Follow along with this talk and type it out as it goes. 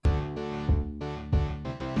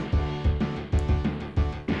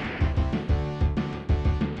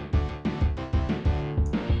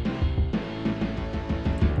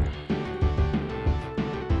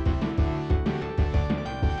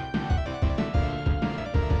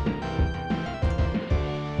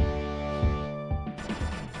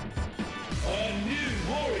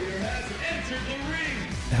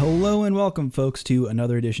Hello and welcome, folks, to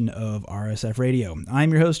another edition of RSF Radio.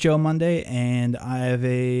 I'm your host, Joe Monday, and I have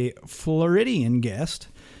a Floridian guest,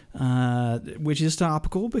 which is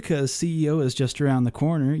topical because CEO is just around the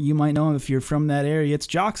corner. You might know him if you're from that area. It's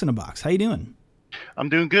Jocks in a Box. How you doing? I'm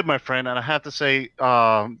doing good, my friend, and I have to say,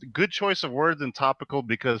 good choice of words and topical,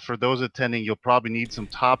 because for those attending, you'll probably need some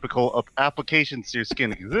topical applications to your skin,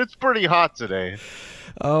 because it's pretty hot today.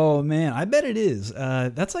 Oh man, I bet it is.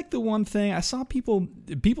 That's like the one thing I saw people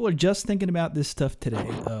are just thinking about this stuff today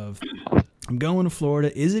of, I'm going to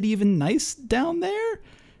Florida. Is it even nice down there?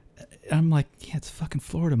 And I'm like, yeah, it's fucking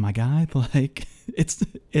Florida, my guy. Like,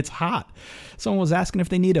 it's hot. Someone was asking if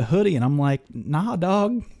they need a hoodie, and I'm like, nah,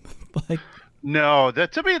 dog. Like, no,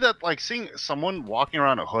 that to me, that like seeing someone walking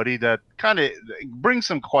around a hoodie, that kind of brings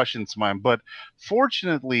some questions to mind. But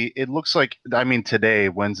fortunately, it looks like, I mean, today,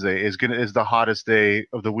 Wednesday, is the hottest day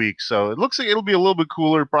of the week. So it looks like it'll be a little bit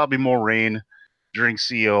cooler, probably more rain during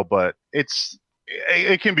CO, but it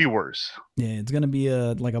can be worse. Yeah, it's gonna be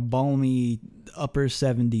like a balmy upper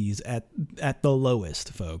 70s at the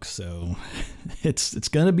lowest, folks. So it's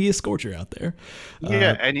gonna be a scorcher out there.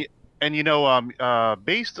 Yeah, and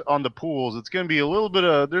based on the pools, it's going to be a little bit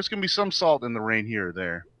there's going to be some salt in the rain here or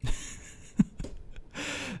there.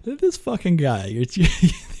 This fucking guy,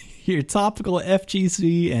 your topical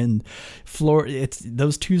FGC and Florida,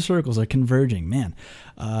 those two circles are converging, man.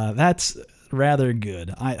 That's rather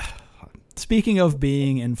good. Speaking of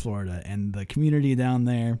being in Florida and the community down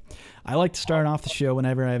there, I like to start off the show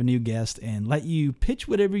whenever I have a new guest and let you pitch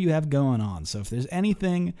whatever you have going on. So if there's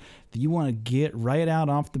anything that you want to get right out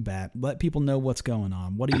off the bat, let people know what's going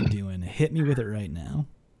on. What are you doing? Hit me with it right now.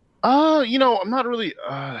 I'm not really,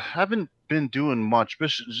 haven't been doing much, but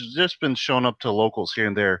just been showing up to locals here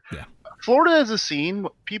and there. Yeah. Florida has a scene.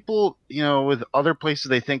 People, with other places,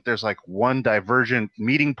 they think there's like one divergent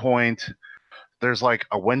meeting point. There's like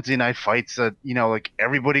a Wednesday night fights that, like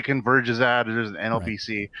everybody converges at. There's an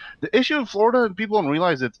NLBC. Right. The issue in Florida, and people don't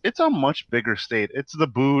realize it's a much bigger state. It's the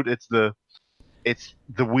boot. It's the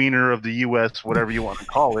wiener of the U.S., whatever you want to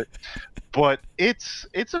call it. But it's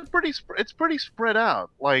pretty spread out.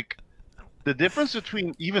 Like the difference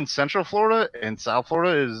between even Central Florida and South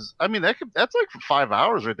Florida is, I mean, that's like 5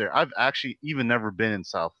 hours right there. I've actually even never been in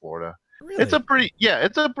South Florida. Really? It's a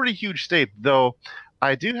pretty huge state, though.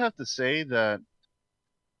 I do have to say that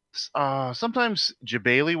sometimes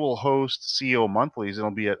Jabali will host CEO monthlies, and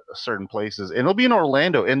it'll be at certain places, and it'll be in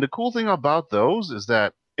Orlando. And the cool thing about those is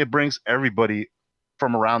that it brings everybody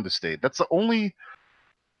from around the state. Those are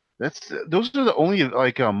the only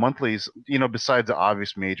like monthlies, besides the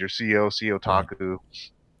obvious major CEO Taku,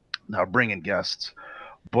 now bringing guests.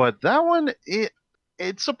 But that one,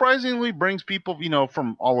 it surprisingly brings people,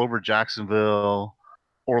 from all over Jacksonville,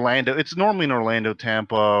 Orlando. It's normally in Orlando,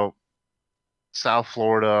 Tampa, South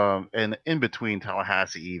Florida, and in between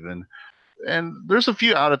Tallahassee even. And there's a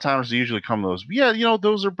few out of towners that usually come to those. But yeah,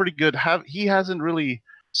 those are pretty good. He hasn't really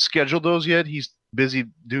scheduled those yet. He's busy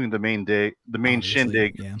doing the main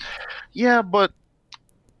shindig. Yeah, but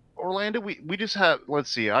Orlando, we just have, let's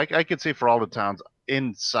see, I could say for all the towns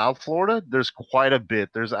in South Florida, there's quite a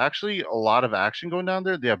bit. There's actually a lot of action going down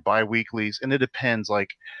there. They have bi-weeklies, and it depends.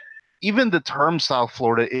 Like, even the term South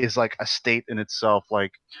Florida is like a state in itself.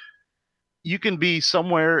 Like, you can be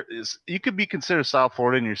you could be considered South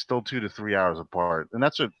Florida and you're still 2 to 3 hours apart. And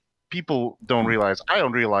that's what people don't realize. I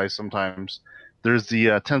don't realize sometimes. There's the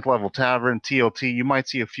 10th Level Tavern, TLT. You might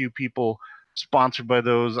see a few people sponsored by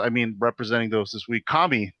those. I mean, representing those this week.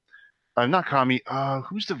 Kami. Not Kami.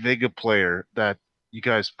 Who's the Vega player that you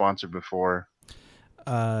guys sponsored before?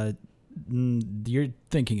 You're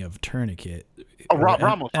thinking of Tourniquet. Oh,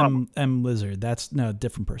 Ramos. M Lizard. That's a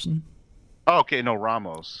different person. Oh, okay. No,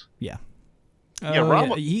 Ramos. Yeah.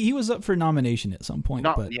 Ramos. Yeah. He was up for nomination at some point.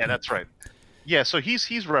 Yeah, that's right. Yeah, so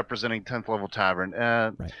he's representing 10th Level Tavern.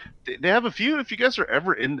 Right. They have a few. If you guys are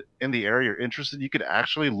ever in the area or interested, you could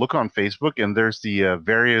actually look on Facebook, and there's the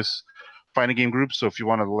various fighting game groups. So if you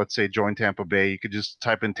want to, let's say, join Tampa Bay, you could just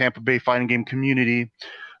type in Tampa Bay Fighting Game Community,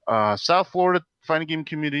 South Florida Fighting Game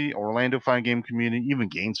Community, Orlando Fighting Game Community, even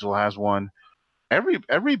Gainesville has one.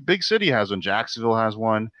 Every big city has one. Jacksonville has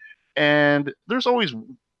one. And there's always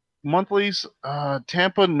monthlies.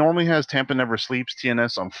 Tampa normally has Tampa Never Sleeps,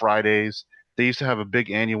 TNS, on Fridays. They used to have a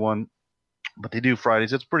big annual one, but they do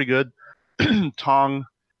Fridays. It's pretty good. Tong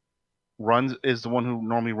is the one who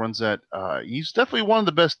normally runs that. He's definitely one of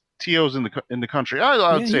the best TOs in the country.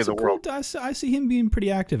 I would say the world. I see him being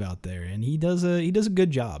pretty active out there, and he does a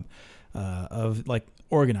good job of like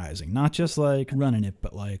organizing, not just like running it,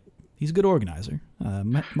 but like he's a good organizer.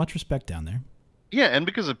 Much respect down there. Yeah, and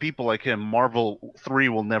because of people like him, Marvel 3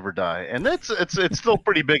 will never die, and it's still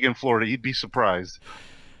pretty big in Florida. You'd be surprised.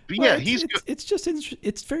 But Well, yeah, it's he's it's it's just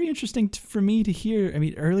it's very interesting for me to hear. I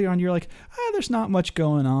mean, earlier on you're like, there's not much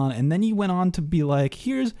going on, and then you went on to be like,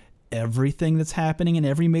 here's everything that's happening in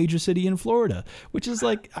every major city in Florida, which is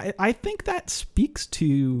like, I think that speaks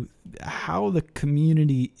to how the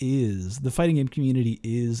community is, the fighting game community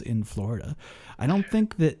is in Florida. I don't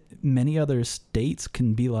think that many other states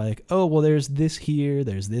can be like, oh, well, there's this here,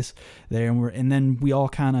 there's this there, and then we all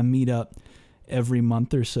kind of meet up every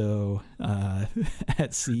month or so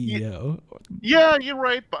at CEO. Yeah, you're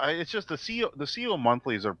right, but it's just the CEO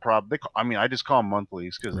monthlies are probably. I mean, I just call them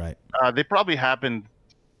monthlies because Right. they probably happened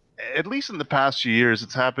at least in the past few years.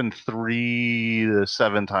 It's happened 3 to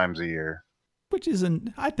 7 times a year. Which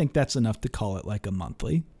isn't, I think that's enough to call it like a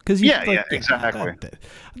monthly. Because you Yeah, like, yeah, exactly.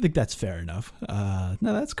 I think that's fair enough. No,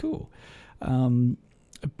 that's cool. Um,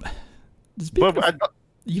 speaking But of,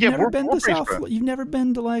 you've yeah, never been we're to pretty South, spread. you've never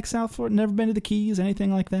been to like South Florida, never been to the Keys,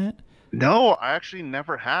 anything like that? No, I actually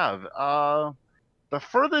never have. The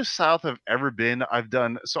furthest south I've ever been, I've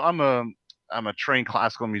done. So I'm a trained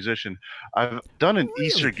classical musician. I've done an Really?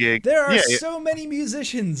 Easter gig. There are Yeah, so many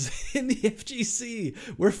musicians in the FGC.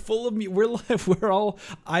 We're full of we're all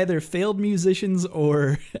either failed musicians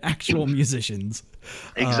or actual musicians.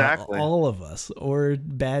 exactly. All of us, or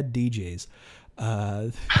bad DJs. Uh,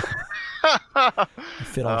 I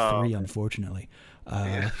fit all three, Man. unfortunately.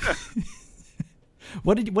 Yeah. Uh,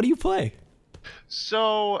 what do you play?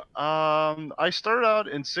 So, I started out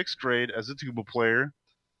in 6th grade as a tuba player.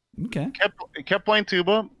 Okay. Kept playing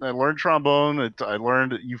tuba. I learned trombone. I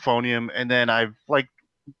learned euphonium, and then I've like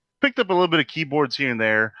picked up a little bit of keyboards here and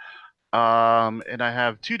there. And I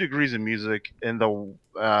have 2 degrees in music, and the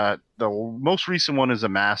most recent one is a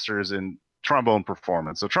master's in trombone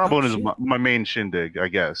performance. So Oh trombone is shit. my main shindig, I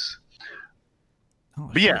guess. Oh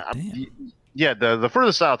But shit. yeah, Damn. yeah. The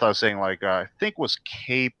furthest south I was saying, like I think was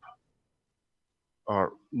Cape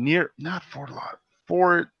or near, not Fort Lot,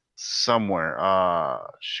 Fort somewhere.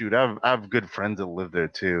 Shoot, I have good friends that live there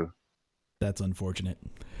too. That's unfortunate.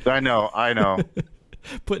 I know.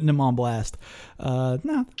 Putting him on blast. No,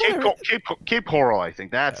 whatever. Cape Coral, I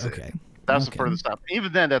think that's it. Okay. That's the Okay. furthest south.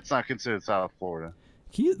 Even then, that's not considered South Florida.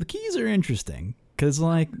 The Keys are interesting because,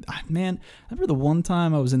 like, man, I remember the one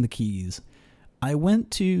time I was in the Keys. I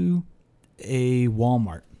went to a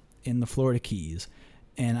Walmart in the Florida Keys,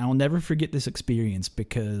 and I'll never forget this experience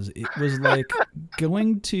because it was like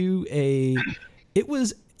going to a. It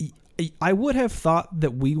was. I would have thought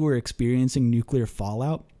that we were experiencing nuclear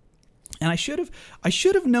fallout, and I should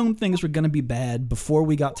have known things were going to be bad before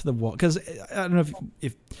we got to the wall. Because I don't know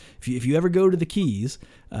if you ever go to the Keys,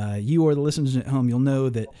 you or the listeners at home, you'll know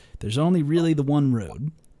that there's only really the one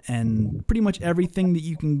road, and pretty much everything that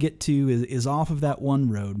you can get to is off of that one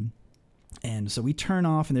road. And so we turn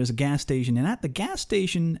off, and there's a gas station, and at the gas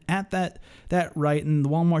station, at that right, and the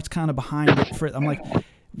Walmart's kind of behind it. I'm like,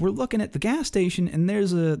 we're looking at the gas station, and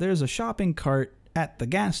there's a shopping cart at the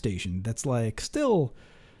gas station that's like still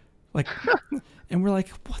like, and we're like,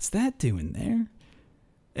 what's that doing there?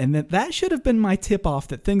 And that should have been my tip off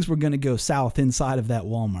that things were going to go south inside of that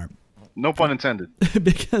Walmart. No pun intended.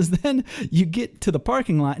 Because then you get to the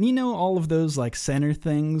parking lot, and you know all of those like center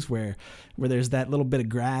things where there's that little bit of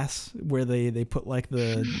grass where they put like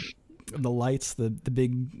the lights, the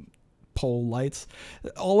big pole lights.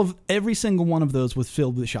 Every single one of those was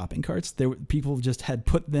filled with shopping carts. People just had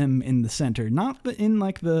put them in the center, not in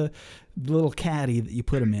like the little caddy that you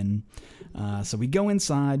put them in. So we go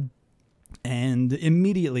inside. And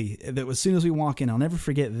immediately, as soon as we walk in, I'll never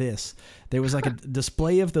forget this. There was like a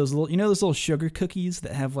display of those those little sugar cookies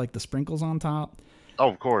that have like the sprinkles on top. Oh,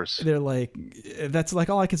 of course. They're like, that's like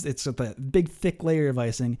all I can. It's that big thick layer of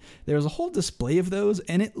icing. There was a whole display of those,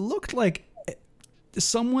 and it looked like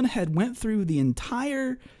someone had went through the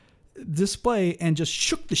entire display and just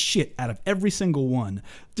shook the shit out of every single one.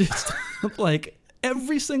 Just like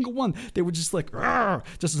every single one. They were just like,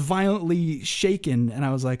 just violently shaken. And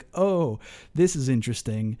I was like, oh, this is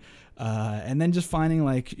interesting. And then just finding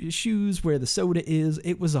like shoes where the soda is.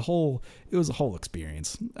 It was a whole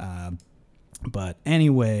experience. But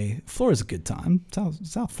anyway, Florida's a good time.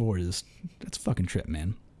 South Florida's, that's a fucking trip,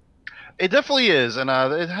 man. It definitely is, and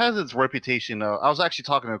it has its reputation. I was actually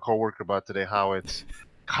talking to a coworker about today how it's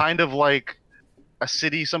kind of like a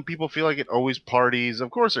city. Some people feel like it always parties.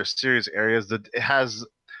 Of course, there's serious areas that it has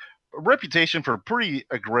a reputation for pretty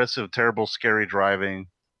aggressive, terrible, scary driving,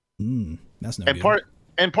 That's no and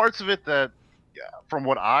good. parts of it that, yeah, from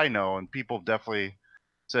what I know, and people definitely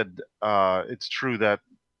said it's true that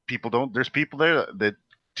people don't. There's people there that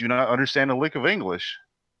do not understand a lick of English.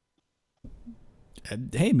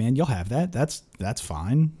 Hey man, you'll have that. That's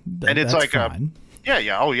fine. And it's That's like fine.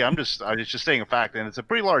 yeah. Oh yeah. I was just saying a fact, and it's a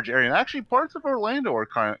pretty large area. And actually, parts of Orlando are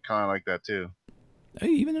kind of like that too. Hey,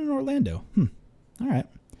 even in Orlando. All right.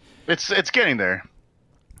 It's getting there.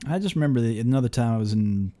 I just remember another time I was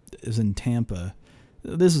in Tampa.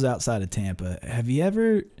 This is outside of Tampa. Have you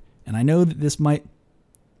ever? And I know that this might.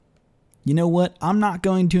 You know what? I'm not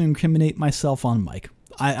going to incriminate myself on mic.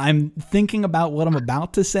 I'm thinking about what I'm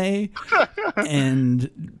about to say, and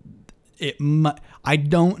I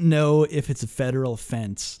don't know if it's a federal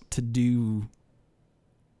offense to do.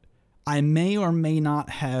 I may or may not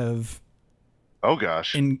have. Oh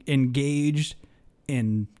gosh. Engaged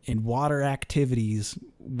in water activities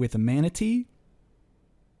with a manatee.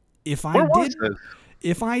 If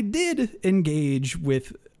I did engage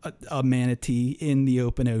with a manatee in the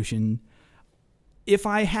open ocean, if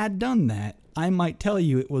I had done that, I might tell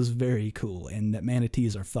you it was very cool and that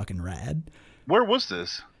manatees are fucking rad. Where was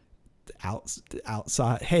this?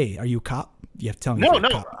 Outside. Hey, are you a cop? You have to tell me.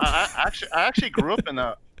 No. I actually grew up in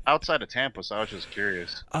outside of Tampa, so I was just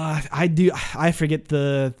curious. I do. I forget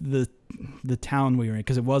the town we were in,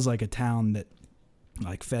 because it was like a town that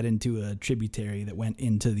like fed into a tributary that went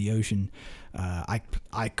into the ocean. I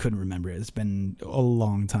couldn't remember it. It's been a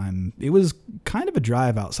long time. It was kind of a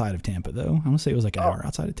drive outside of Tampa, though. I want to say it was like an hour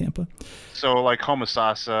outside of Tampa. So like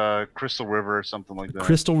Homosassa, Crystal River, or something like that.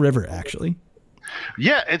 Crystal River, actually.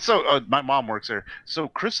 Yeah, it's so. My mom works there. So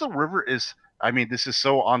Crystal River is. I mean, this is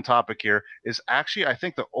so on topic here. Is actually, I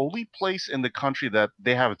think, the only place in the country that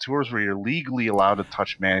they have tours where you're legally allowed to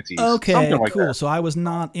touch manatees. Okay, like cool. That. So I was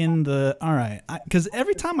not in the. All right, because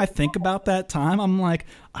every time I think about that time, I'm like,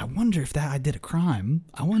 I wonder if I did a crime.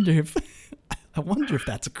 I wonder if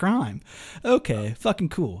that's a crime. Okay, fucking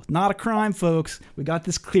cool. Not a crime, folks. We got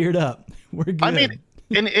this cleared up. We're good. I mean.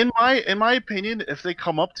 In my opinion, if they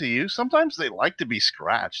come up to you, sometimes they like to be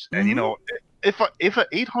scratched, and you know, if an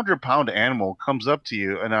 800-pound animal comes up to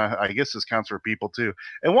you, and I guess this counts for people too,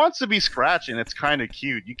 and wants to be scratched, and it's kind of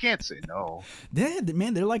cute, you can't say no. Yeah,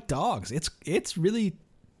 man, they're like dogs. It's really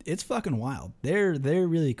fucking wild. They're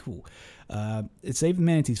really cool. It's Save the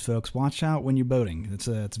Manatees, folks. Watch out when you're boating. It's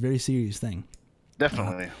a very serious thing.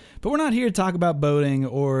 Definitely. But we're not here to talk about boating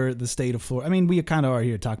or the state of Florida. I mean, we kind of are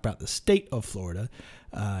here to talk about the state of Florida,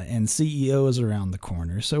 and CEO is around the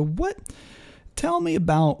corner. So tell me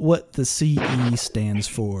about what the CE stands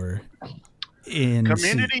for in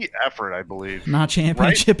Community Effort, I believe. Not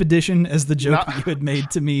Championship Edition, as the joke you had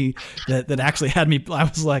made to me that actually had me, I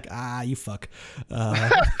was like, you fuck.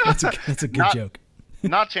 That's a good joke.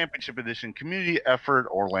 Not Championship Edition, Community Effort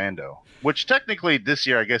Orlando, which technically this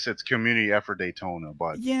year I guess it's Community Effort Daytona,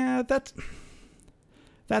 but yeah,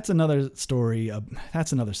 that's another story.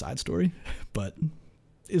 That's another side story, but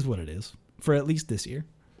is what it is for at least this year.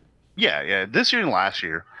 Yeah, this year and last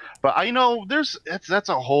year, but I know that's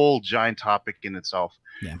a whole giant topic in itself.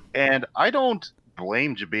 Yeah, and I don't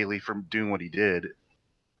blame Jabali for doing what he did.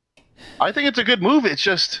 I think it's a good move. It's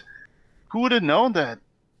just, who would have known that?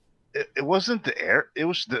 It wasn't the air; it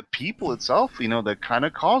was the people itself, that kind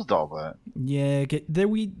of caused all that. Yeah,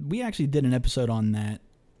 we actually did an episode on that.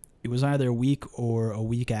 It was either a week or a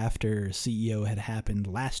week after CEO had happened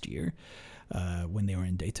last year, when they were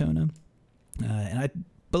in Daytona, and I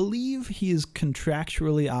believe he is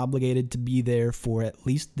contractually obligated to be there for at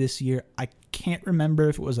least this year. I can't remember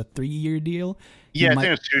if it was a 3-year deal. I think it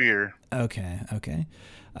was 2-year. Okay,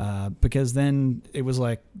 because then it was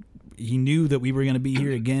like, he knew that we were going to be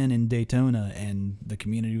here again in Daytona, and the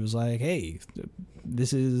community was like, "Hey,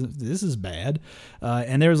 this is bad,"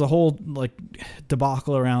 and there was a whole like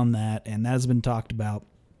debacle around that, and that has been talked about.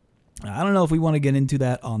 I don't know if we want to get into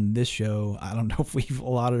that on this show. I don't know if we've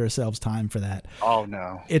allotted ourselves time for that. Oh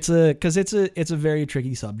no, it's a very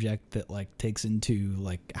tricky subject that like takes into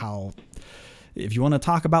like how, if you want to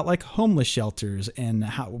talk about like homeless shelters and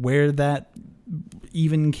where that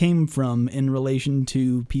even came from in relation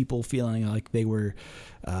to people feeling like they were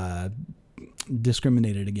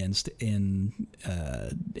discriminated against in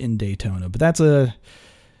Daytona. But that's a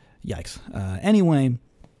yikes. Anyway,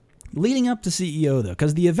 leading up to CEO though,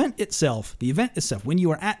 because the event itself, when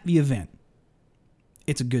you are at the event,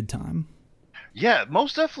 it's a good time. Yeah,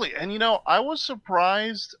 most definitely. And I was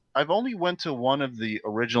surprised. I've only went to one of the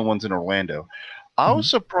original ones in Orlando. I was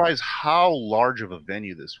surprised how large of a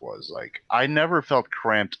venue this was. Like, I never felt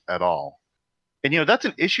cramped at all. And that's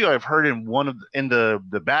an issue I've heard in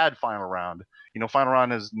the bad final round. Final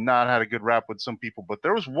round has not had a good rap with some people, but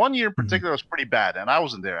there was one year in particular that was pretty bad, and I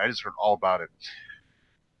wasn't there. I just heard all about it.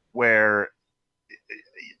 Where,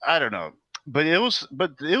 I don't know. but it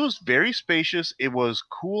was very spacious. It was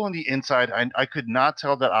cool on the inside. I could not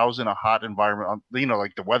tell that I was in a hot environment.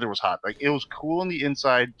 Like the weather was hot. Like it was cool on the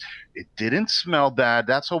inside. It didn't smell bad.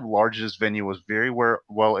 That's how large this venue was. Very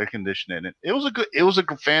well air conditioned, and it was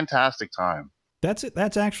a fantastic time. That's it.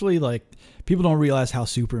 That's actually like people don't realize how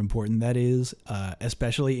super important that is,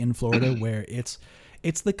 especially in Florida, where it's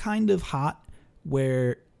the kind of hot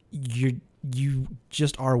where you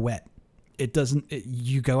just are wet. It doesn't.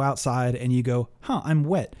 You go outside and you go, "Huh, I'm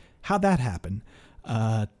wet. How'd that happen?"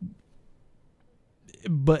 Uh,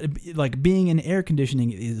 but like being in air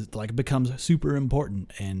conditioning is like becomes super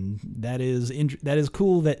important, and that is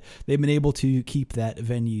cool that they've been able to keep that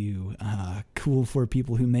venue cool for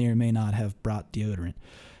people who may or may not have brought deodorant.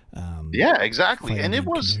 Yeah, exactly. Fighting And it the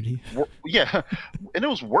was, community. yeah, and it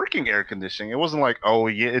was working air conditioning. It wasn't like, oh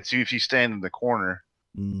yeah, it's you if you stand in the corner.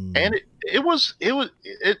 And Mm,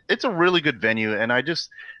 it's a really good venue, and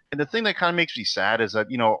the thing that kind of makes me sad is that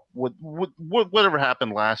whatever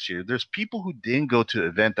happened last year, there's people who didn't go to the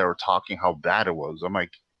event that were talking how bad it was. I'm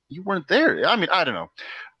like, you weren't there. I mean, I don't know.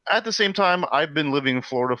 At the same time, I've been living in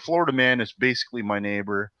Florida. Florida man is basically my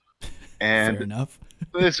neighbor, fair and enough.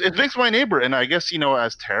 it makes my neighbor. And I guess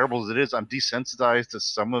as terrible as it is, I'm desensitized to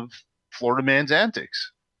some of Florida man's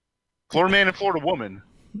antics. Florida man and Florida woman.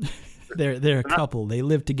 They're a They're not couple. They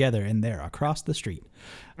live together and they're across the street.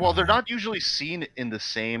 Well, they're not usually seen in the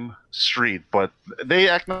same street, but they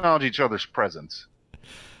acknowledge each other's presence.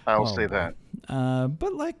 I'll Oh say boy. that.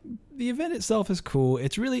 But like the event itself is cool.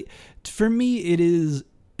 It's really, for me, it is,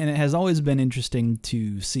 and it has always been interesting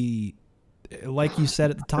to see. Like you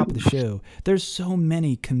said at the top of the show, there's so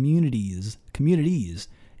many communities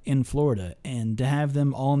in Florida, and to have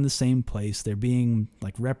them all in the same place, they're being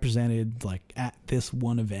like represented like at this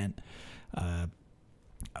one event. Uh,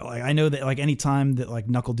 like I know that like any time that like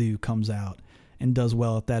Knuckle Dew comes out and does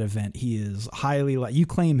well at that event, he is highly like you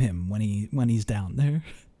claim him when he's down there.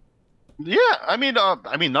 Yeah, I mean,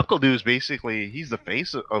 Knuckle Dew is basically he's the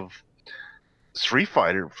face of Street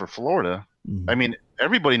Fighter for Florida. I Mm. mean,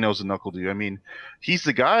 everybody knows the Knuckle Dew. I mean, he's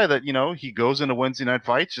the guy that he goes into Wednesday night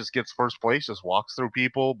fights, just gets first place, just walks through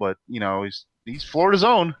people, but he's Florida's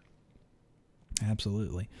own.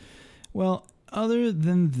 Absolutely. Well, other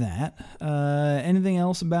than that, anything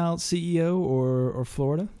else about CEO or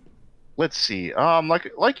Florida? Let's see.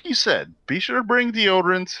 Like you said, be sure to bring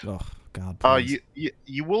deodorant. Oh God, please.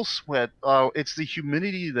 You will sweat. It's the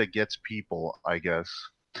humidity that gets people, I guess.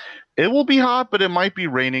 It will be hot, but it might be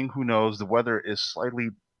raining. Who knows? The weather is slightly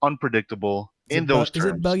unpredictable in those Is it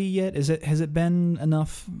terms. buggy yet? Has it been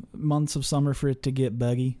enough months of summer for it to get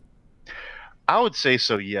buggy? I would say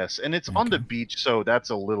so, yes. And it's on Okay. the beach, so that's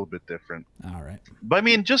a little bit different. All right. But I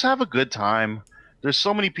mean, just have a good time. There's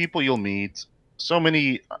so many people you'll meet, so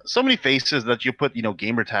many faces that you put,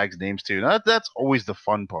 gamer tags names to. That's always the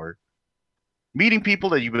fun part. Meeting people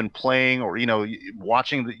that you've been playing, or you're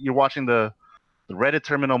watching the Reddit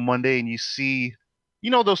tournament on Monday, and you see,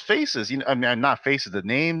 those faces. I mean, not faces, the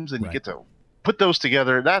names, and you Right. get to put those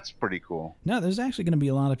together. That's pretty cool. No, there's actually going to be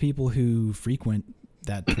a lot of people who frequent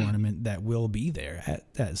that tournament that will be there at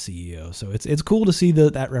CEO. So it's cool to see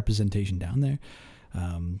that representation down there.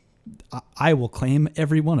 Um, I will claim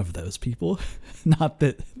every one of those people. Not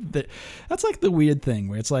that that's like the weird thing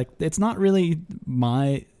where it's like it's not really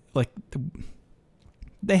my like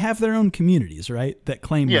they have their own communities, right? That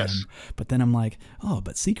claim Yes. them. But then I'm like, oh,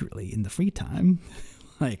 but secretly in the free time,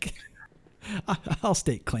 like I'll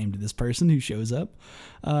stake claim to this person who shows up,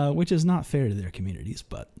 which is not fair to their communities,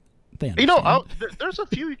 but they understand. There's a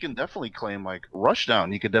few you can definitely claim, like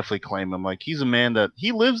Rushdown. You could definitely claim him. Like he's a man that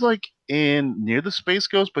he lives like in near the Space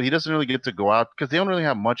Coast, but he doesn't really get to go out because they don't really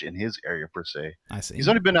have much in his area per se. I see. He's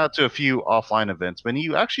only been out to a few offline events, but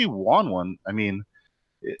he actually won one. I mean,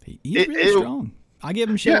 it, He's it, really it strong. I give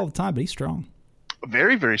him shit yeah, all the time, but he's strong.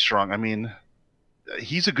 very very strong. I mean,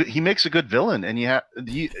 he makes a good villain, and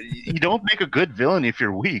you don't make a good villain if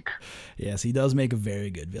you're weak. Yes, he does make a very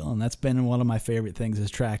good villain. That's been one of my favorite things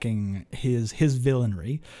is tracking his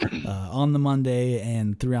villainry on the Monday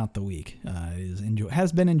and throughout the week.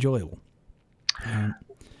 Has been enjoyable. Um,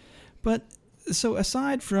 but so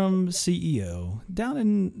aside from CEO, down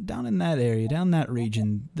in that area, down that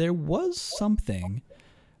region, there was something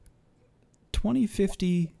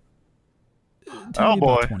 2050. Tell Oh me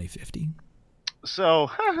about boy. 2050. So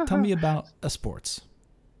Tell me about a sports.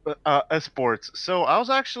 sports. So I was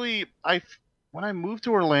actually I when I moved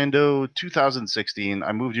to Orlando 2016,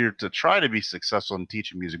 I moved here to try to be successful in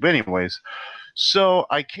teaching music. But anyways, so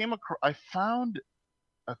I found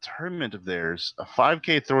a tournament of theirs, a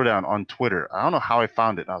 5K throwdown on Twitter. I don't know how I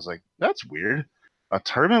found it. And I was like, that's weird. a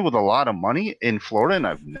tournament with a lot of money in Florida, and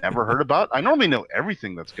I've never heard about. I normally know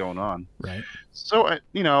everything that's going on. Right. So I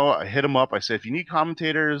hit him up. I said, if you need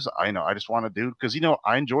commentators, I just want to do, because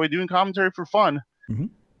I enjoy doing commentary for fun. Mm-hmm.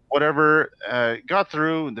 Whatever. Got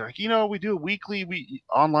through. And they're like, we do it weekly. We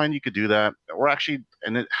online. You could do that. We're actually,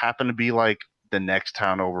 and it happened to be like the next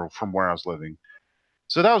town over from where I was living.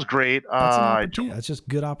 So that was great. That's an opportunity. That's just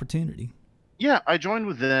good opportunity. Yeah, I joined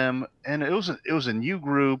with them, and it was a new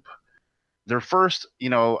group. Their first,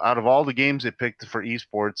 out of all the games they picked for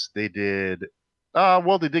esports, they did,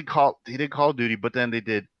 they did Call of Duty, but then they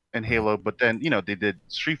did, and Halo, but then they did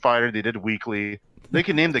Street Fighter, they did Weekly. They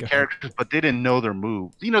could name the characters, but they didn't know their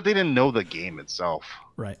move. They didn't know the game itself.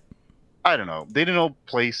 Right. I don't know. They didn't know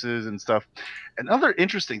places and stuff. Another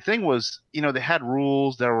interesting thing was, they had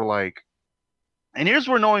rules that were like, and here's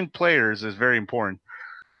where knowing players is very important.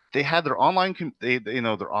 They had their online,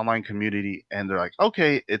 their online community, and they're like,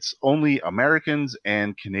 okay, it's only Americans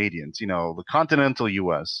and Canadians, the continental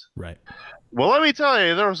U.S. Right. Well, let me tell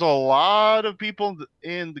you, there was a lot of people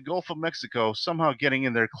in the Gulf of Mexico somehow getting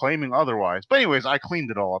in there claiming otherwise. But anyways, I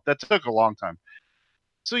cleaned it all up. That took a long time.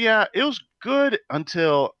 So yeah, it was good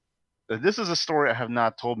until this is a story I have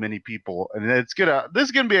not told many people, and this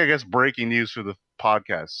is gonna be, I guess, breaking news for the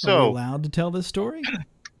podcast. So, are you allowed to tell this story?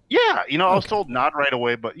 Yeah, I was told not right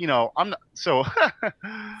away, but I'm not. So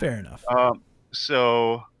fair enough.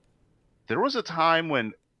 So there was a time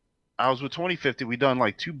when I was with 2050. We done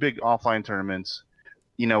like 2 big offline tournaments.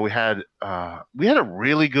 We had a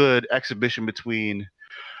really good exhibition between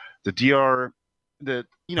the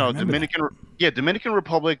Dominican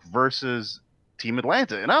Republic versus Team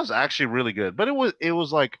Atlanta, and that was actually really good. But it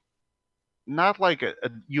was like not like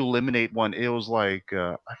you eliminate one. It was like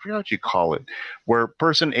I forget what you call it, where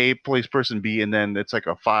person A plays person B, and then it's like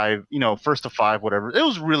a 5, first to 5, whatever. It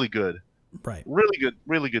was really good. Right.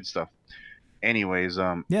 Really good stuff. Anyways,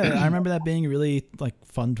 yeah, I remember that being a really like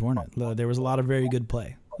fun tournament. There was a lot of very good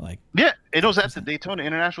play. Yeah, it was at the Daytona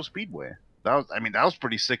International Speedway. That was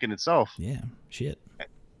pretty sick in itself. Yeah, shit.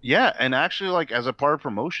 Yeah, and actually, like, as a part of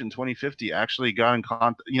promotion, 2050 actually got in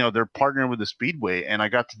contact. They're partnering with the Speedway, and I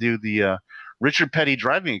got to do the Richard Petty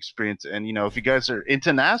driving experience. And if you guys are into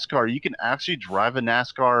NASCAR, you can actually drive a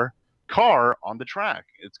NASCAR car on the track.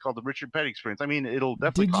 It's called the Richard Petty experience. I mean, it'll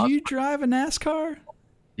definitely. Did you drive a NASCAR?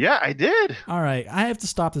 Yeah, I did. All right, I have to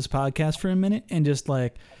stop this podcast for a minute and just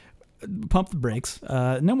like pump the brakes.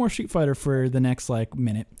 No more Street Fighter for the next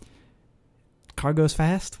minute. Car goes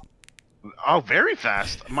fast. Oh, very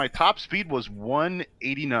fast. My top speed was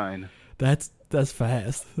 189. That's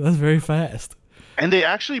fast. That's very fast. And they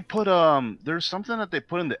actually put there's something that they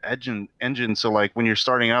put in the engine, so like when you're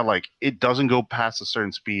starting out, like it doesn't go past a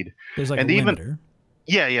certain speed. There's like a limiter.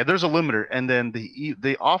 Yeah, there's a limiter, and then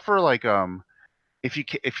they offer like if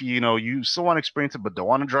you still want to experience it but don't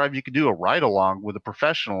want to drive, you could do a ride along with a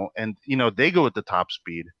professional, and they go at the top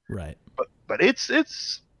speed. Right. But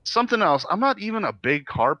it's something else. I'm not even a big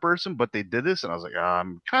car person, but they did this, and I was like,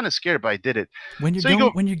 I'm kind of scared, but I did it. When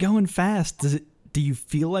you're going fast, do you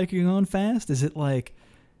feel like you're going fast? Is it like?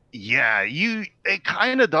 Yeah, it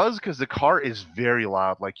kind of does, because the car is very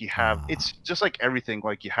loud. Like it's just like everything.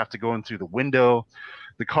 Like you have to go in through the window.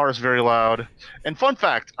 The car is very loud. And fun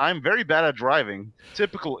fact, I'm very bad at driving.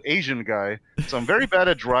 Typical Asian guy. So I'm very bad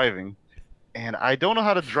at driving. And I don't know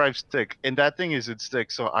how to drive stick, and that thing is in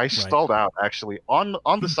stick. So I stalled out actually on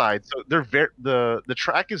the side. So they're the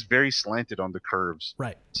track is very slanted on the curves.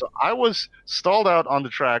 Right. So I was stalled out on the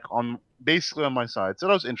track basically on my side. So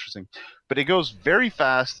that was interesting, but it goes very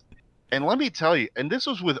fast. And let me tell you, and this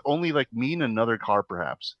was with only like me and another car,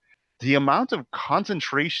 perhaps. The amount of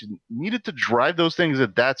concentration needed to drive those things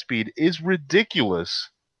at that speed is ridiculous.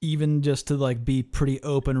 Even just to like be pretty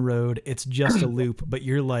open road, it's just a loop, but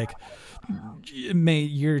you're like,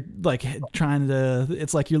 you're like trying to,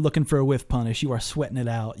 it's like you're looking for a whiff punish. You are sweating it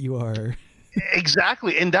out. You are.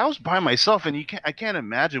 Exactly. And that was by myself. And I can't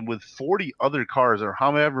imagine with 40 other cars or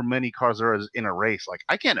however many cars there is in a race. Like,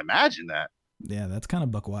 I can't imagine that. Yeah, that's kind of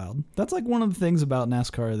buck wild. That's like one of the things about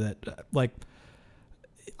NASCAR that like,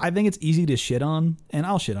 I think it's easy to shit on, and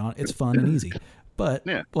I'll shit on it. It's fun and easy. But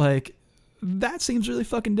like, that seems really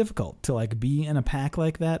fucking difficult to like be in a pack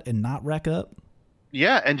like that and not wreck up.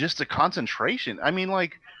 Yeah, and just the concentration. I mean,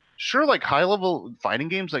 like, sure, like high level fighting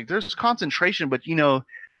games, like there's concentration, but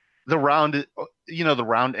the round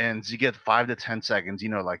ends. You get 5 to 10 seconds.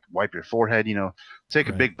 Like wipe your forehead. Take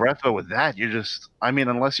a big breath. But with that, you're just. I mean,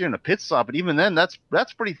 unless you're in a pit stop, but even then, that's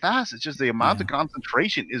pretty fast. It's just the amount of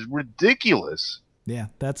concentration is ridiculous. Yeah,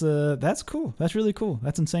 that's cool. That's really cool.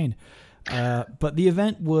 That's insane. But the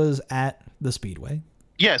event was at the Speedway.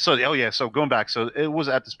 Yeah. So going back, so it was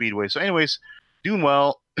at the Speedway. So anyways, doing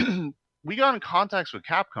well. We got in contacts with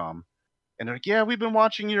Capcom, and they're like, yeah, we've been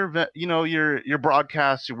watching your your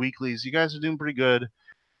broadcasts, your weeklies. You guys are doing pretty good.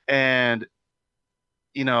 And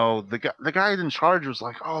the guy in charge was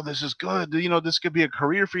like, oh, this is good. This could be a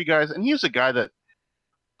career for you guys. And he's a guy that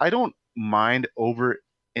I don't mind over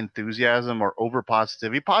enthusiasm or over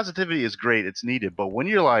positivity. Positivity is great; it's needed. But when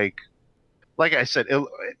you're like I said,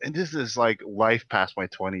 and this is like life past my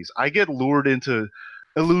 20s, I get lured into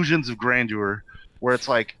illusions of grandeur, where it's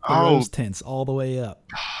like, The oh, rose tints all the way up.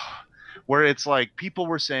 where it's like people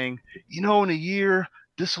were saying, in a year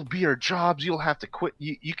this will be our jobs. You'll have to quit.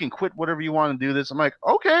 You can quit whatever you want to do this. I'm like,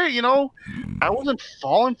 okay, I wasn't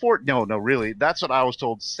falling for it. No, no, really. That's what I was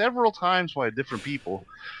told several times by different people.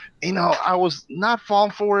 I was not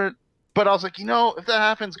falling for it, but I was like, if that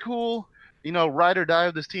happens, cool. Ride or die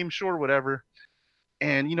of this team, sure, whatever.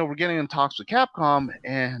 And we're getting in talks with Capcom,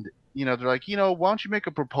 and they're like, why don't you make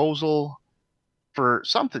a proposal for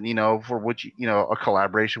something, for which a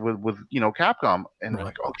collaboration with Capcom, and we're Right.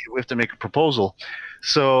 like, okay, we have to make a proposal.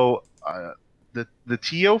 So the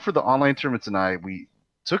TO for the online tournaments and we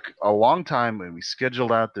took a long time, and we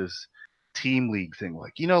scheduled out this team league thing.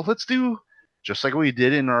 Like, let's do just like we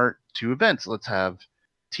did in our two events. Let's have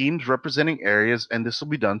teams representing areas, and this will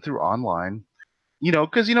be done through online.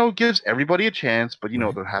 Because it gives everybody a chance, but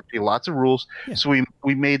Right. there have to be lots of rules. Yeah. So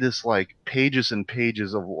we made this like pages and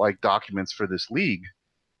pages of like documents for this league,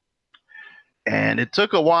 and it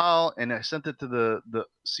took a while. And I sent it to the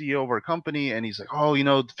CEO of our company, and he's like, "Oh,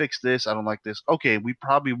 fix this. I don't like this." Okay, we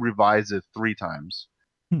probably revised it 3 times,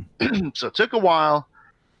 Hmm. so it took a while.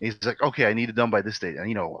 He's like, "Okay, I need it done by this date,"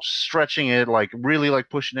 and stretching it, like really like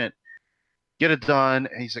pushing it, get it done.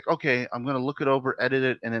 And he's like, "Okay, I'm gonna look it over, edit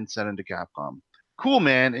it, and then send it to Capcom." Cool,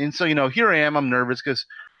 man. And so here I am. I'm nervous because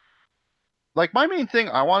like my main thing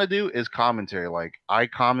I want to do is commentary. Like I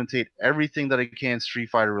commentate everything that I can Street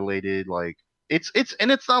Fighter related. Like it's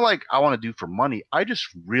not like I want to do for money. I just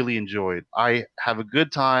really enjoy it. I have a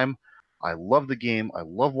good time. I love the game. I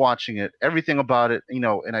love watching it. Everything about it,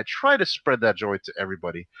 and I try to spread that joy to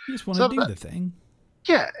everybody. You just want to So do the thing.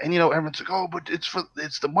 yeah, and everyone's like, "Oh, but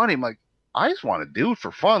it's the money." I'm like, I just want to do it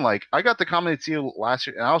for fun. Like I got the commentate seal last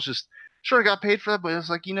year, and I was just sure I got paid for that, but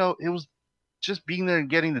it's like it was just being there and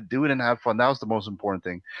getting to do it and have fun. That was the most important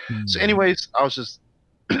thing. So, Hmm. anyways, I was just,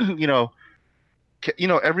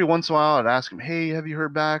 every once in a while I'd ask him, "Hey, have you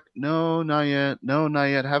heard back?" No, not yet. No, not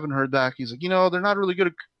yet. Haven't heard back. He's like, they're not really good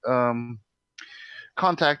at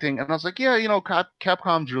contacting. And I was like, yeah,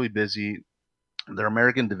 Capcom's really busy. Their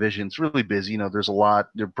American division's really busy. There's a lot.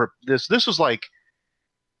 This was like,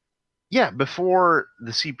 yeah, before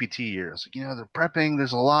the CPT years. They're prepping.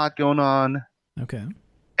 There's a lot going on. Okay.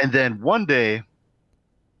 And then one day,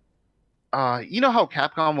 how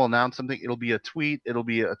Capcom will announce something? It'll be a tweet. It'll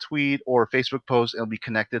be a tweet or a Facebook post. It'll be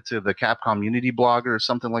connected to the Capcom Unity blog or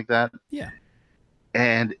something like that. Yeah.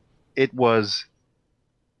 And it was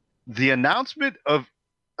the announcement of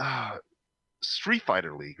Street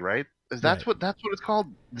Fighter League, right? Right. That's what it's called?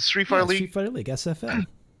 The Street Fighter Yeah. League? Street Fighter League SFL.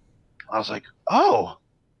 I was like, oh,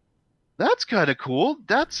 that's kind of cool.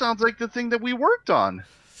 That sounds like the thing that we worked on.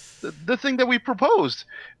 The thing that we proposed.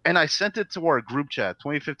 And I sent it to our group chat,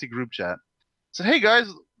 2050 group chat. Said, hey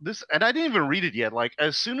guys, this, and I didn't even read it yet. Like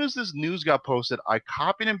as soon as this news got posted, I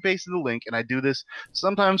copied and pasted the link, and I do this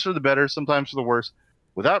sometimes for the better, sometimes for the worse,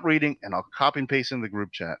 without reading, and I'll copy and paste in the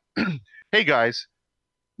group chat. Hey guys,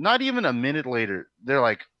 not even a minute later, they're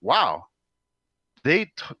like, wow,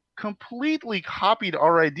 they completely copied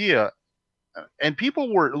our idea, and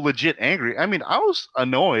people were legit angry. I mean, I was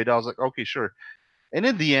annoyed. I was like, okay, sure. And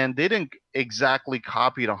in the end, they didn't exactly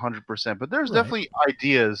copy it 100%, but there's Right. definitely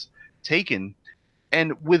ideas taken.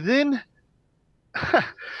 And within,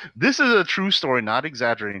 this is a true story, not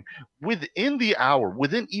exaggerating. Within the hour,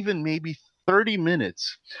 within even maybe 30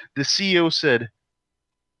 minutes, the CEO said,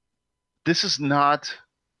 this is not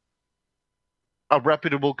a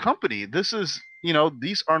reputable company. This is,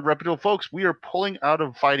 these aren't reputable folks. We are pulling out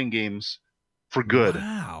of fighting games for good.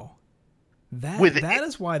 Wow. With That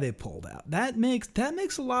is why they pulled out. That makes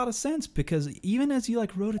a lot of sense because even as you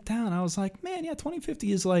like wrote it down, I was like, man, yeah,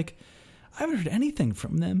 2050 is like I haven't heard anything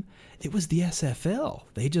from them. It was the SFL.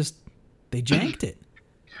 They janked it.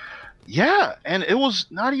 Yeah, and it was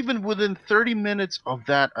not even within 30 minutes of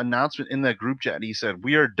that announcement in that group chat. He said,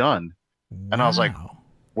 "We are done." And I was like, Wow.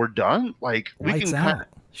 "We're done? Like we Lights can kind out. of."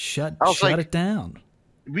 Shut I was like, it down.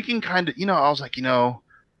 "We can kind of," I was like,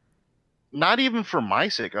 not even for my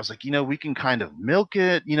sake. I was like, we can kind of milk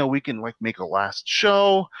it. We can like make a last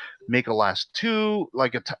show, make a last two,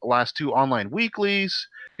 like last two online weeklies.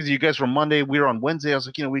 Because you guys were Monday, we were on Wednesday. I was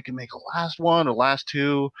like, we can make a last one, a last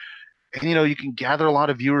two. and you can gather a lot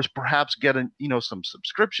of viewers, perhaps get some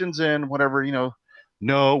subscriptions in, whatever.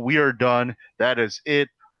 No, we are done. That is it,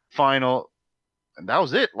 final, and that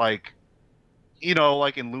was it. Like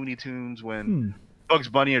like in Looney Tunes when Hmm. Bugs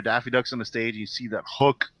Bunny or Daffy Duck's on the stage, you see that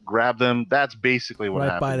hook, grab them. That's basically what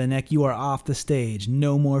Right by happened. the neck, you are off the stage.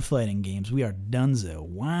 No more fighting games. We are donezo.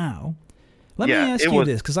 Wow. Let me Yeah, ask it you was.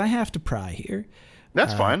 this, because I have to pry here.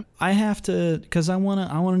 That's fine. I have to, because I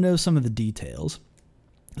wanna know some of the details.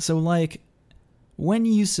 So, like, when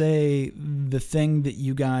you say the thing that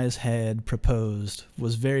you guys had proposed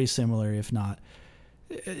was very similar, if not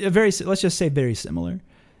let's just say very similar.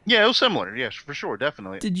 Yeah, it was similar. Yes, for sure,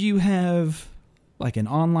 definitely. Did you have like an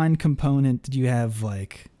online component? Did you have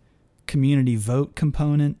like community vote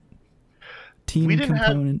component, We team didn't have.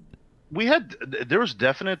 component? We had. There was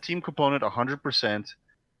definite team component, 100%.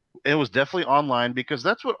 It was definitely online because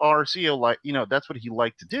that's what our CEO like. That's what he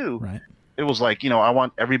liked to do. Right. It was like, I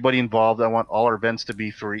want everybody involved. I want all our events to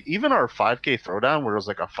be free. Even our 5K throwdown, where it was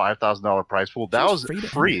like a $5,000 prize pool, that Just was free to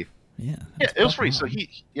enter. free. Yeah, Yeah, that's it was buck free. So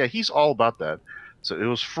wild. he's all about that. So it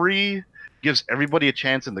was free, gives everybody a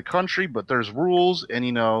chance in the country, but there's rules, and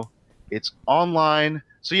it's online.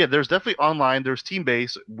 So yeah, there's definitely online. There's team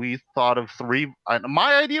based. We thought of three.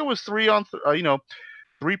 My idea was three on,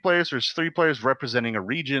 three players. There's three players representing a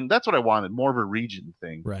region. That's what I wanted, more of a region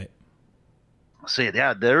thing. Right. So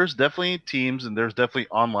yeah, there's definitely teams and there's definitely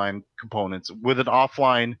online components with an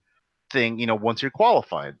offline thing. Once you're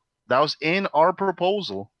qualified, that was in our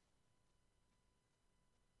proposal.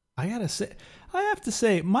 I gotta say, I have to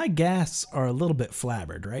say, my gasps are a little bit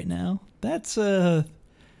flabbered right now. That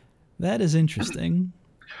is interesting.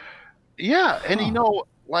 Yeah, and Huh.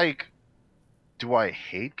 like, do I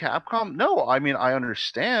hate Capcom? No, I mean I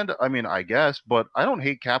understand. I mean I guess, but I don't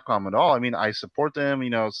hate Capcom at all. I mean I support them.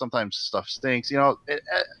 Sometimes stuff stinks.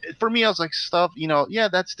 For me, I was like stuff. Yeah,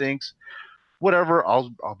 that stinks. Whatever.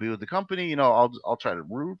 I'll be with the company. I'll try to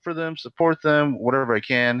root for them, support them, whatever I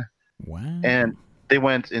can. And Wow. they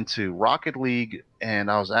went into Rocket League, and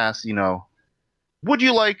I was asked, would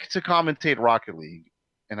you like to commentate Rocket League?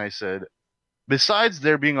 And I said, besides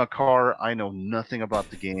there being a car, I know nothing about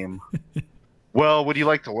the game. Well, would you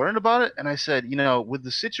like to learn about it? And I said, with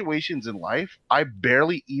the situations in life, I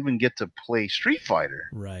barely even get to play Street Fighter.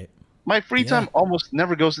 Right. My free Yeah, time almost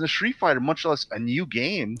never goes into Street Fighter, much less a new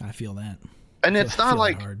game. I feel that. And I it's not feel that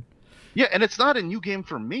like, hard. yeah, and it's not a new game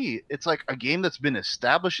for me. It's like a game that's been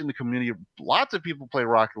established in the community. Lots of people play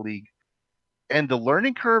Rocket League, and the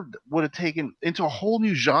learning curve would have taken into a whole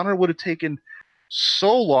new genre would have taken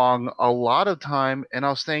so long, a lot of time. And I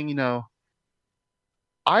was saying,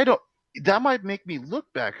 I don't. That might make me look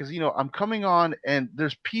back because I'm coming on and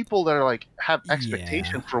there's people that are like have Yeah.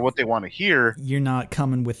 expectations for what they want to hear. You're not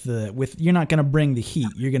coming with you're not gonna bring the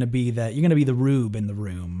heat. You're gonna be the rube in the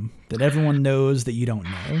room that everyone knows that you don't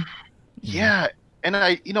know. You know. Yeah,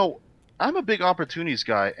 and I'm a big opportunities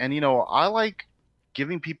guy, and I like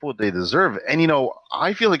giving people what they deserve. And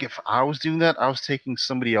I feel like if I was doing that, I was taking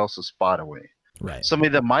somebody else's spot away. Right.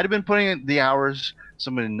 Somebody that might have been putting in the hours,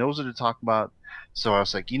 somebody that knows what to talk about. So I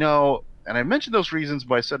was like, and I mentioned those reasons,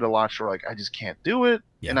 but I said a lot short, like I just can't do it,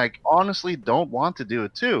 Yeah. and I honestly don't want to do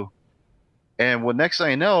it too. And what next thing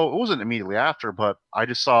I know, it wasn't immediately after, but I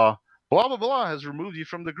just saw blah blah blah has removed you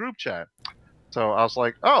from the group chat. So I was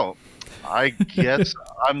like, oh, I guess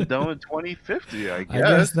I'm done with 2050, I I guess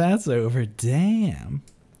guess. that's over. Damn.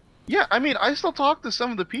 Yeah, I mean, I still talk to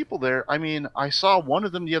some of the people there. I mean, I saw one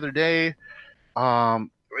of them the other day.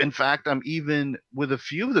 Um, in fact, I'm even with a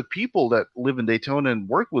few of the people that live in Daytona and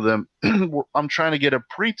work with them. I'm trying to get a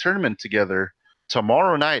pre-tournament together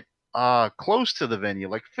tomorrow night, close to the venue,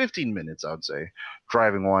 like 15 minutes, I would say,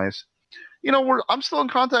 driving wise. I'm still in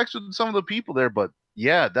contact with some of the people there, but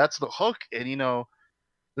yeah, that's the hook. And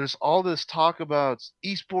there's all this talk about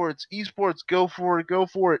esports, go for it, go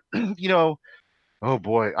for it. Oh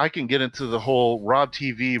boy, I can get into the whole Rob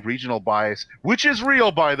TV regional bias, which is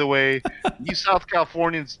real, by the way. You South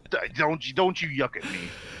Californians, don't you yuck at me.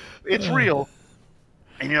 It's real.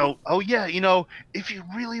 And oh yeah, if you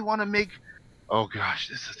really want to make, oh gosh,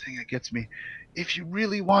 this is the thing that gets me. If you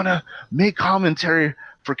really want to make commentary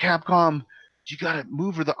for Capcom, you got to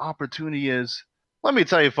move where the opportunity is. Let me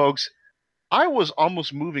tell you, folks, I was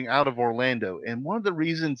almost moving out of Orlando, and one of the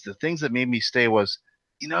reasons, the things that made me stay was,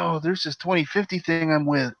 there's this 2050 thing I'm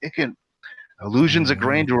with. It can illusions of Oh,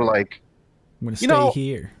 grandeur, like, I'm gonna you stay know,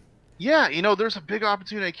 here. yeah, there's a big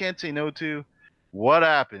opportunity I can't say no to. What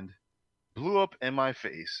happened? Blew up in my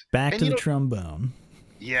face, Back and to the trombone.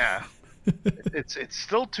 yeah, it's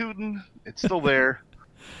still tooting, it's still there,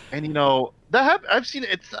 and I've seen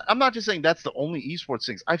it. I'm not just saying that's the only esports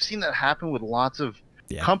things. I've seen that happen with lots of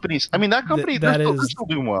Yeah. companies. I mean, that company, they're still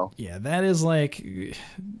doing well. Yeah, that is like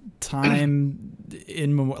time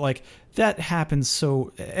like that happens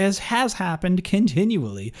has happened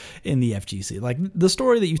continually in the FGC. Like the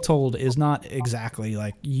story that you told is not exactly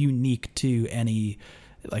like unique to any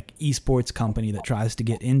like esports company that tries to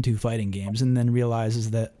get into fighting games and then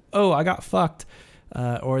realizes that, oh, I got fucked.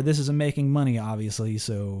 Or this isn't making money, obviously,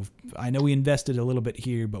 so I know we invested a little bit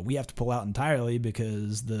here, but we have to pull out entirely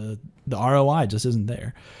because the ROI just isn't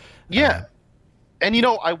there. Yeah. And,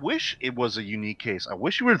 I wish it was a unique case. I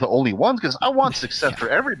wish we were the only ones because I want success for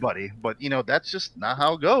everybody. But, that's just not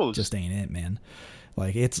how it goes. Just ain't it, man.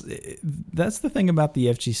 Like, that's the thing about the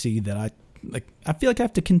FGC that I feel like I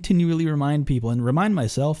have to continually remind people and remind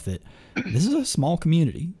myself that this is a small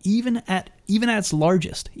community. Even at its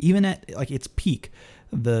largest, even at like its peak,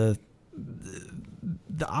 the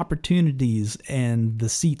opportunities and the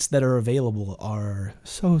seats that are available are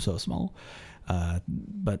so small.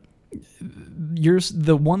 But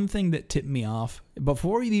the one thing that tipped me off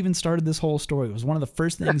before we even started this whole story was one of the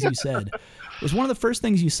first things you said. It was one of the first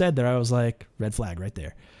things you said that I was like, red flag right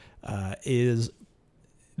there. Is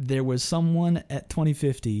there was someone at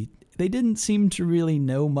 2050. They didn't seem to really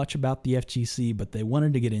know much about the FGC, but they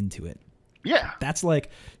wanted to get into it. Yeah. That's like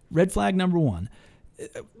red flag number one.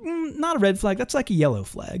 Not a red flag. That's like a yellow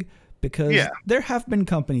flag because there have been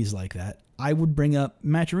companies like that. I would bring up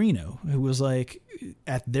Maturino, who was like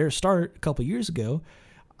at their start a couple years ago.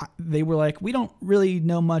 They were like, we don't really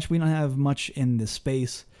know much. We don't have much in this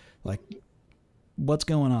space. Like, what's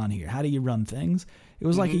going on here? How do you run things? It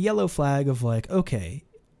was like a yellow flag of like, okay,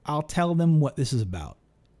 I'll tell them what this is about.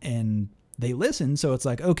 And they listen, so it's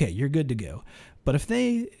like, okay, you're good to go. But if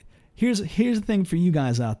here's the thing for you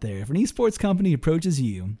guys out there. If an esports company approaches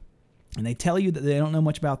you and they tell you that they don't know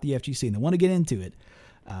much about the FGC and they want to get into it,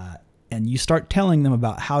 and you start telling them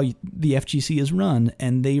about how the FGC is run,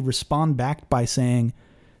 and they respond back by saying,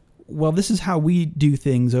 well, this is how we do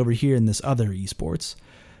things over here in this other esports,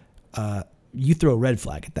 you throw a red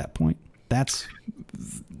flag at that point. That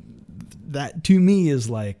to me is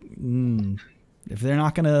like, if they're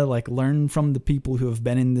not going to like learn from the people who have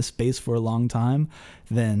been in this space for a long time,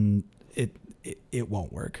 then it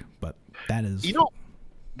won't work. But that is,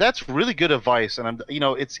 that's really good advice. And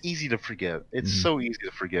it's easy to forget. It's so easy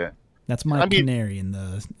to forget. That's my canary in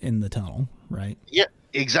the tunnel, right? Yeah,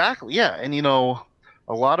 exactly. Yeah. And a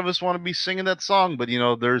lot of us want to be singing that song, but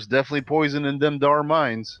there's definitely poison in them dark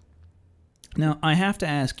minds. Now I have to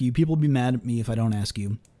ask you, people will be mad at me if I don't ask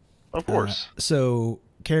you. Of course. So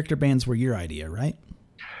character bans were your idea, right?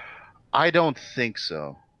 I don't think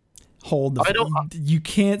so. You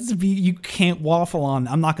can't waffle on.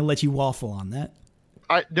 I'm not going to let you waffle on that.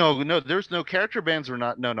 No, there's no character bans or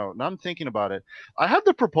not. No, I'm thinking about it. I have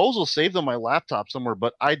the proposal saved on my laptop somewhere,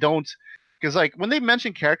 but I don't, because like when they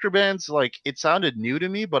mentioned character bans, like it sounded new to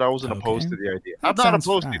me, but I wasn't opposed to the idea. I'm not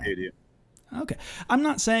opposed to the idea. Okay. I'm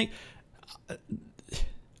not saying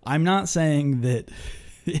that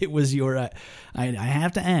it was your, I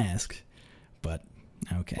have to ask, but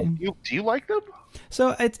okay. Do you like them?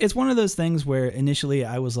 So it's one of those things where initially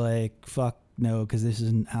I was like, fuck no, because this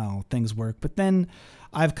isn't how things work. But then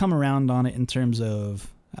I've come around on it in terms of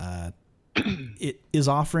it is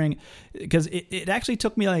offering, because it actually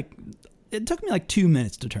took me like 2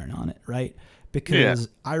 minutes to turn on it, right? Because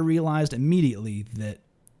I realized immediately that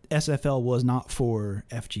SFL was not for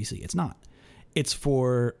FGC. It's not. It's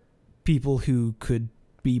for people who could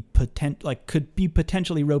be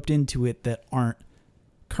potentially roped into it that aren't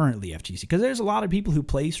currently FGC, because there's a lot of people who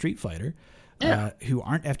play Street Fighter who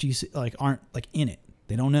aren't FGC, aren't in it.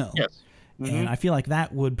 They don't know. Yes. Mm-hmm. And I feel like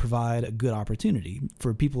that would provide a good opportunity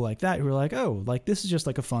for people like that who are like, oh, like this is just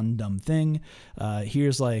like a fun dumb thing.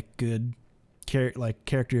 Here's like good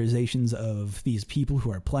characterizations of these people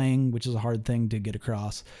who are playing, which is a hard thing to get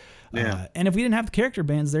across. And if we didn't have the character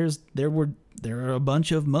bans, there are a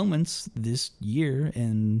bunch of moments this year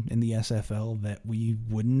in the SFL that we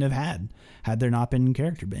wouldn't have had there not been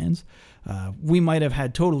character bans. We might have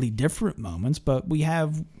had totally different moments, but we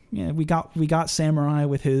got Samurai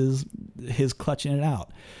with his clutching it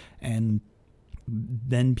out, and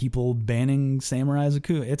then people banning Samurai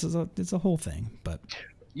Zaku. It's a whole thing, but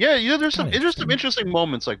there's some interesting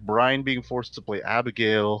moments, like Brian being forced to play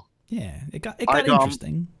Abigail. Yeah, it got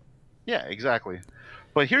interesting. Yeah, exactly.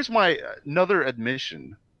 But here's my another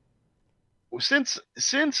admission. Since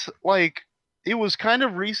like it was kind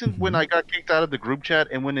of recent when I got kicked out of the group chat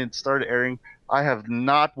and when it started airing, I have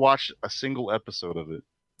not watched a single episode of it.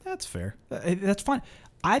 That's fair. That's fine.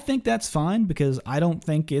 I think that's fine because I don't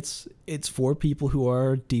think it's for people who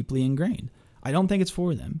are deeply ingrained. I don't think it's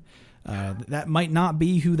for them. That might not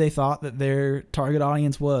be who they thought that their target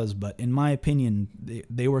audience was, but in my opinion,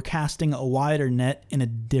 they were casting a wider net in a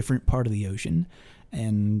different part of the ocean,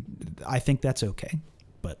 and I think that's okay.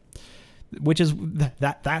 But which is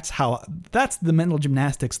that's the mental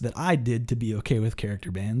gymnastics that I did to be okay with character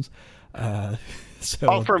bans.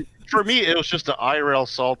 For me, it was just the IRL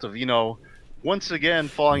salt of, once again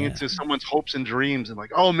falling into someone's hopes and dreams and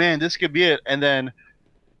like, oh man, this could be it, and then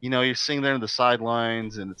you're sitting there in the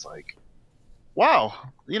sidelines and it's like, wow,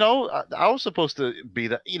 I was supposed to be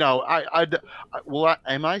that.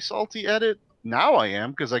 Am I salty at it? Now I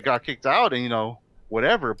am, because I got kicked out and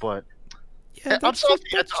whatever, but yeah, that's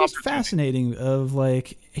just fascinating. Of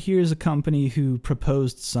like, here's a company who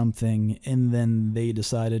proposed something, and then they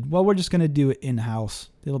decided, well, we're just going to do it in house.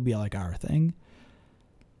 It'll be like our thing.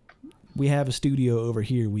 We have a studio over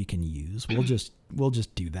here we can use. We'll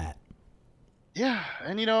just do that. Yeah,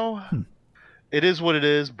 and it is what it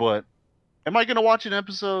is. But am I going to watch an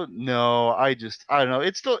episode? No, I don't know.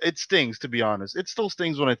 It stings, to be honest. It still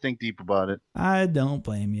stings when I think deep about it. I don't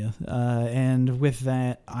blame you. And with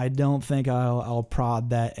that, I don't think I'll prod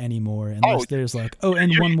that anymore unless there's like,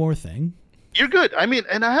 and one more thing. You're good. I mean,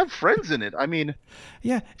 and I have friends in it. I mean,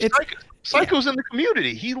 yeah, Psycho's in the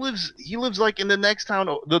community. He lives like in the next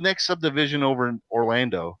town, the next subdivision over in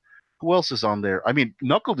Orlando. Who else is on there? I mean,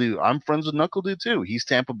 Knuckle-Doo. I'm friends with Knuckle-Doo too. He's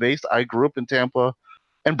Tampa based. I grew up in Tampa.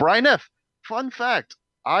 And Brian F. Fun fact,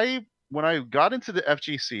 when I got into the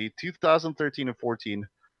FGC 2013 and 14,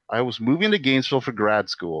 I was moving to Gainesville for grad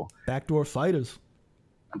school. Backdoor Fighters,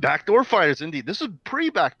 indeed. This was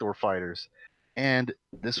pre-Backdoor Fighters. And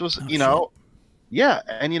this was, yeah.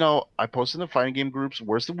 And, I posted in the fighting game groups,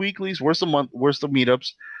 where's the weeklies, where's the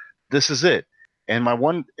meetups? This is it. And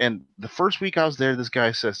the first week I was there, this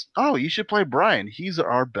guy says, oh, you should play Brian. He's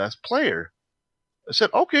our best player. I said,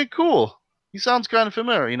 okay, cool. He sounds kind of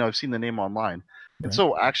familiar. I've seen the name online. Right. And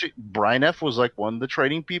so actually, Brian F. was like one of the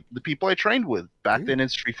people I trained with back then in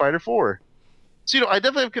Street Fighter 4. So, I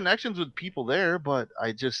definitely have connections with people there, but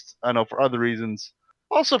I know for other reasons,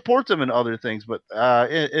 I'll support them in other things, but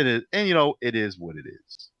it is, and it is what it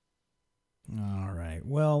is. All right.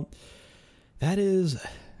 Well, that is,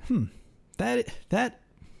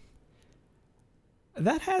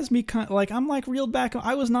 that has me kind of like, I'm like reeled back.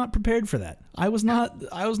 I was not prepared for that. I was not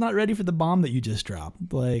ready for the bomb that you just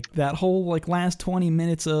dropped. Like that whole like last 20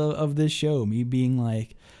 minutes of this show, me being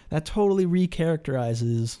like, that totally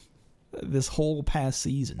recharacterizes this whole past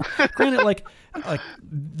season. Granted, like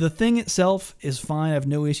the thing itself is fine. I have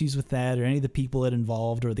no issues with that or any of the people that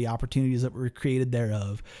involved or the opportunities that were created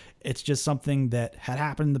thereof. It's just something that had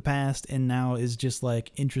happened in the past and now is just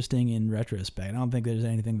like interesting in retrospect. I don't think there's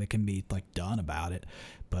anything that can be like done about it,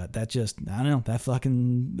 but that just, I don't know, it's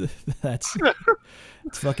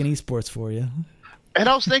fucking esports for you. And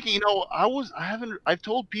I was thinking, I've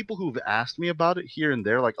told people who've asked me about it here and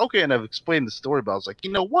there, like, okay, and I've explained the story, but I was like,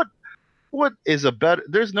 what is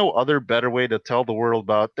there's no other better way to tell the world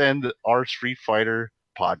about than our Street Fighter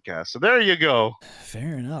podcast. So there you go.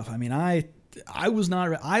 Fair enough. I mean, I was not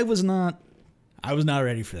ready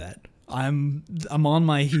for that. I'm on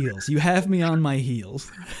my heels. You have me on my heels.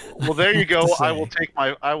 Well, there you go. I will take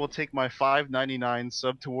my $5.99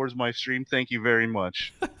 sub towards my stream. Thank you very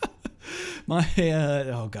much.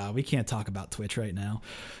 Oh god, we can't talk about Twitch right now.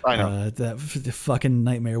 I know that fucking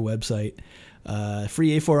nightmare website.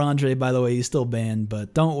 Free A4 Andre, by the way, he's still banned,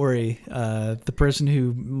 but don't worry. The person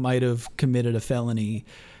who might have committed a felony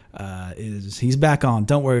he's back on.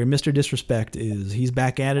 Don't worry, Mr. Disrespect he's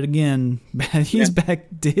back at it again. He's back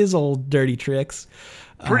to his old dirty tricks.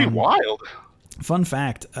 Pretty wild. Fun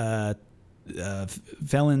fact: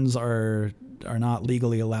 felons are not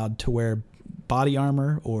legally allowed to wear body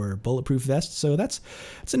armor or bulletproof vests, so it's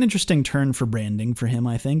an interesting turn for branding for him,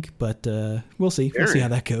 I think. But we'll see. We'll see how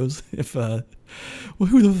that goes. If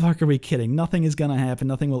who the fuck are we kidding? Nothing is gonna happen.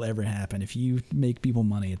 Nothing will ever happen. If you make people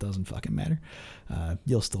money, it doesn't fucking matter.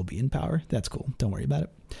 You'll still be in power. That's cool. Don't worry about it.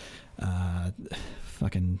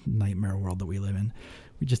 Fucking nightmare world that we live in.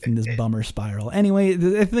 We're just in this bummer spiral. Anyway,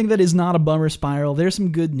 I think that is not a bummer spiral. There's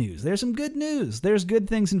some good news. There's good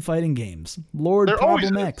things in fighting games. Lord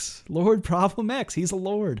Problem X. Lord Problem X. He's a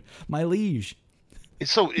lord. My liege.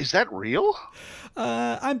 So is that real?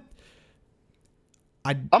 I'm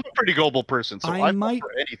a pretty gullible person, so I'm up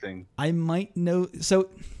for anything. I might know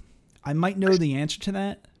the answer to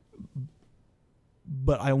that,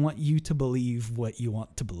 but I want you to believe what you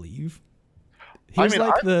want to believe.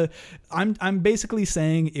 I'm basically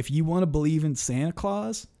saying, if you want to believe in Santa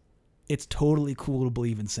Claus, it's totally cool to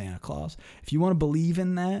believe in Santa Claus. If you want to believe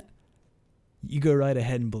in that, you go right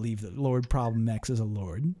ahead and believe that Lord Problem X is a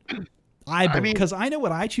lord. Because I know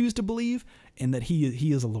what I choose to believe, and that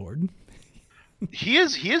he is a lord. He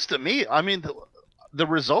is to me. I mean, the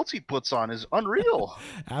results he puts on is unreal.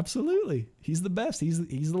 Absolutely, he's the best. He's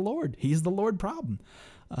the Lord. He's the Lord problem.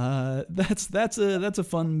 That's a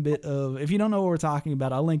fun bit of. If you don't know what we're talking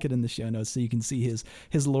about, I'll link it in the show notes so you can see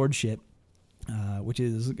his lordship, which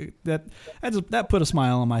is that put a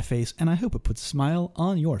smile on my face, and I hope it puts a smile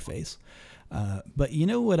on your face. But you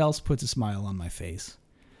know what else puts a smile on my face?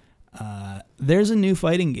 There's a new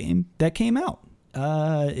fighting game that came out.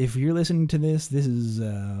 If you're listening to this is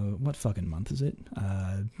what fucking month is it?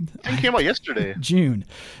 I think it came out yesterday. June.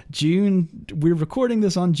 We're recording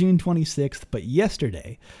this on June 26th, but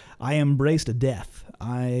yesterday I embraced a death.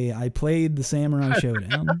 I played the Samurai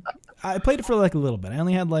Showdown. I played it for like a little bit. I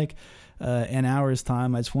only had like an hour's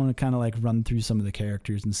time. I just want to kind of like run through some of the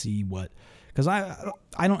characters and see what, because I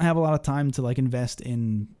don't have a lot of time to like invest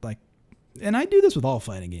in like, and I do this with all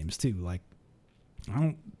fighting games too. Like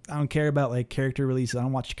I don't care about like character releases. I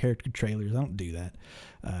don't watch character trailers. I don't do that.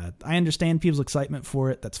 I understand people's excitement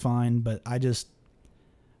for it. That's fine, but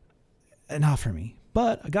not for me.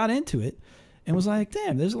 But I got into it and was like,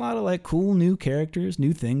 damn, there's a lot of like cool new characters,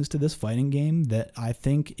 new things to this fighting game that I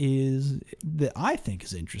think is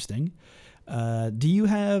interesting. Do you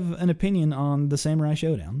have an opinion on the Samurai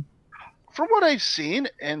Showdown? From what I've seen,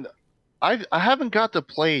 and I haven't got to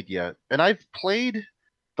play it yet, and I've played.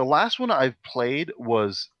 The last one I've played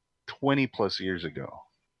was 20 plus years ago,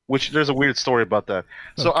 which there's a weird story about that.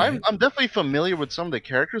 So okay. I'm definitely familiar with some of the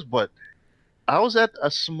characters, but I was at a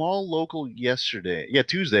small local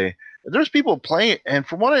Tuesday. There's people playing it, and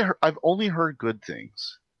from what I heard, I've only heard good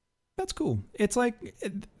things. That's cool. It's like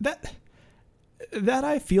that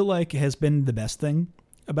I feel like has been the best thing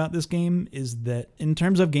about this game is that in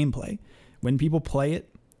terms of gameplay, when people play it,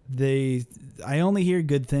 I only hear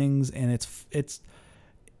good things, and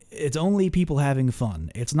it's only people having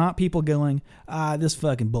fun. It's not people going, this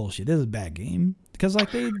fucking bullshit. This is a bad game. Because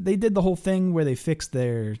like they did the whole thing where they fixed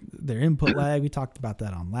their input lag. We talked about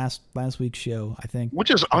that on last week's show, I think.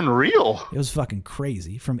 Which is unreal. It was fucking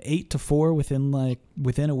crazy. From 8 to 4 within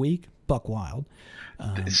a week. Buck wild.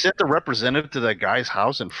 Sent the representative to that guy's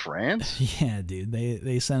house in France? Yeah, dude.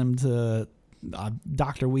 They sent him to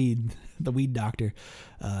Dr. Weed, the weed doctor,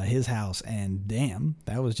 his house, and damn,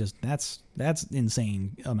 that's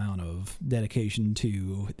insane amount of dedication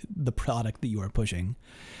to the product that you are pushing.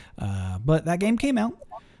 But that game came out.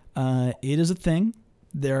 It is a thing.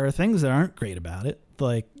 There are things that aren't great about it,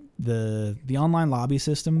 like the online lobby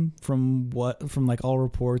system from like all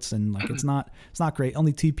reports, and like it's not great.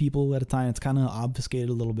 Only 2 people at a time. It's kind of obfuscated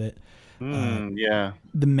a little bit. Yeah.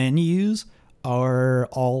 The menus are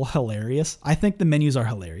all hilarious. I think the menus are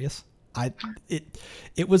hilarious.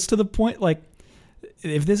 It was to the point, like,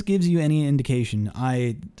 if this gives you any indication,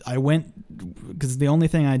 I went, because the only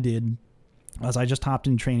thing I did was I just hopped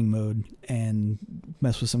in training mode and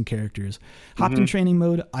messed with some characters. Hopped in training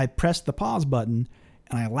mode, I pressed the pause button,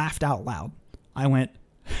 and I laughed out loud. I went,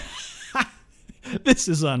 this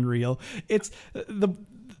is unreal. It's the...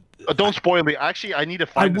 Don't spoil me. Actually, I need to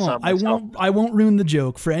find this out myself. I won't ruin the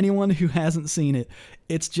joke for anyone who hasn't seen it.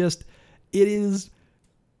 It's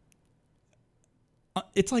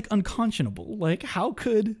like unconscionable. Like, how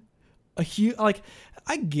could I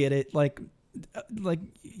get it. Like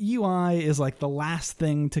UI is like the last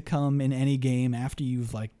thing to come in any game after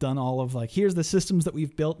you've like done all of like, here's the systems that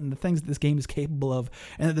we've built and the things that this game is capable of.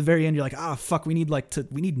 And at the very end, you're like, fuck, we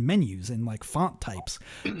need menus and like font types.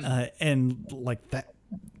 And like that.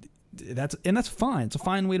 That's fine. It's a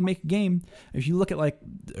fine way to make a game. If you look at like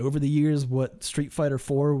over the years what Street Fighter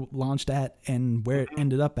 4 launched at and where it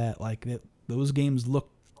ended up at, like those games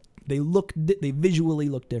they visually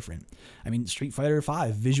look different. I mean, Street Fighter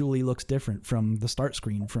 5 visually looks different from the start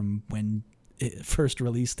screen from when it first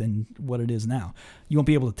released and what it is now. You won't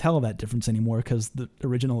be able to tell that difference anymore because the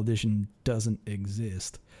original edition doesn't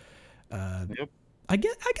exist. Yep. I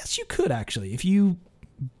guess you could actually, if you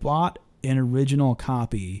bought an original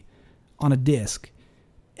copy on a disc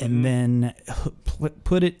and then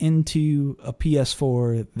put it into a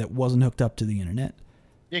PS4 that wasn't hooked up to the internet.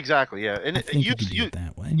 Exactly, yeah, and you could do it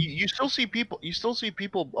that way. You still see people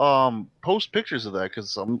post pictures of that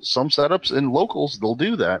because some setups and locals they'll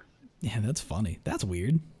do that. Yeah, that's funny. That's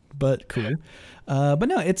weird, but cool. But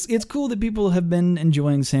no, it's cool that people have been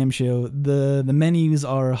enjoying Sam Show. The menus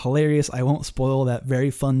are hilarious. I won't spoil that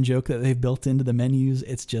very fun joke that they've built into the menus.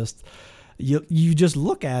 It's just you just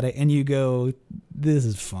look at it and you go, "This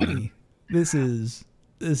is funny. This is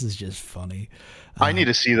just funny." I need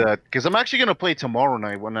to see that because I'm actually going to play tomorrow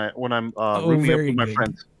night when I'm rooming up with my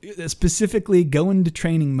friends. specifically go into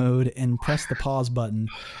training mode and press the pause button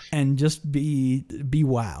and just be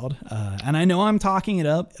wowed. And I know I'm talking it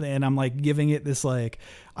up and I'm like giving it this, like,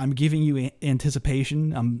 I'm giving you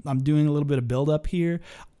anticipation. I'm doing a little bit of build up here.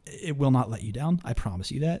 It will not let you down. I promise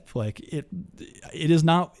you that. Like, it is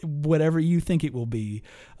not whatever you think it will be.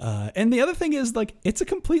 And the other thing is, like, it's a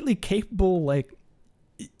completely capable, like,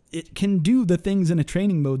 it can do the things in a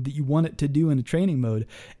training mode that you want it to do in a training mode.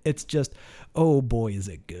 It's just, oh boy, is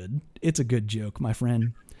it good. It's a good joke, my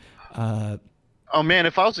friend. Oh man,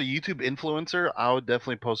 if I was a YouTube influencer, I would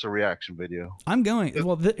definitely post a reaction video. I'm going,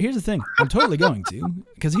 well, here's the thing. I'm totally going to,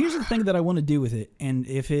 because here's the thing that I want to do with it. And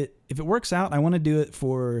if it works out, I want to do it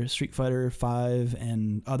for Street Fighter 5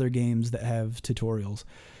 and other games that have tutorials.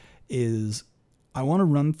 Is I want to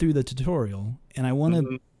run through the tutorial, and I want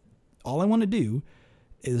to, all I want to do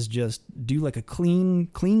is just do like a clean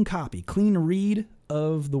copy, clean read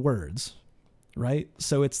of the words, right?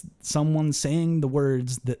 So it's someone saying the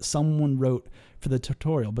words that someone wrote for the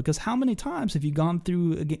tutorial. Because how many times have you gone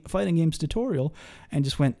through a fighting games tutorial and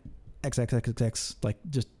just went XXXX, like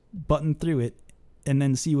just button through it and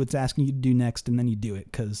then see what's asking you to do next, and then you do it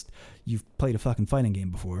because you've played a fucking fighting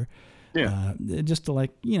game before. Yeah. Just to,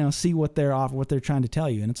 like, you know, see what they're trying to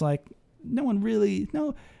tell you. And it's like,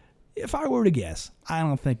 if I were to guess, I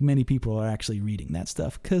don't think many people are actually reading that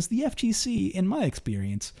stuff, because the FGC, in my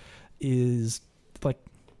experience, is like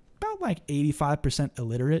about like 85%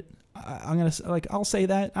 illiterate. I'll say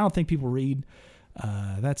that. I don't think people read.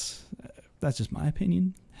 That's just my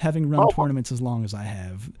opinion. Having run tournaments as long as I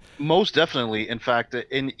have. Most definitely. In fact,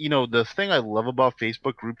 and you know, the thing I love about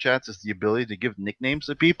Facebook group chats is the ability to give nicknames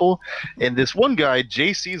to people. And this one guy,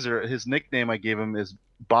 Jay Caesar, his nickname I gave him is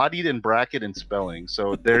Bodied in Bracket and Spelling.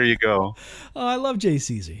 So there you go. Oh, I love Jay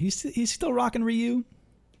Caesar. He's still rocking Ryu?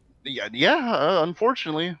 Yeah,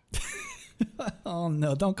 unfortunately. Oh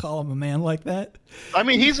no! Don't call him a man like that. I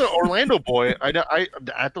mean, he's an Orlando boy. I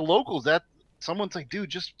at the locals, that someone's like, dude,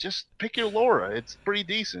 just pick your Laura. It's pretty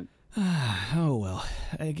decent. Oh well,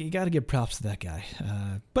 you got to give props to that guy.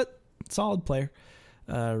 But solid player,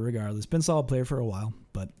 regardless. Been solid player for a while.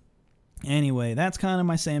 But anyway, that's kind of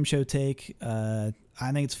my Sam Show take. I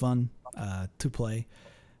think it's fun to play.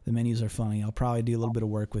 The menus are funny. I'll probably do a little bit of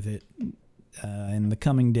work with it in the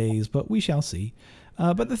coming days, but we shall see.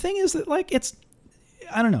 But the thing is that, like,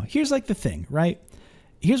 I don't know. Here's like the thing, right?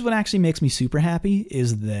 Here's what actually makes me super happy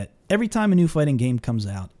is that every time a new fighting game comes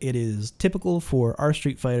out, it is typical for our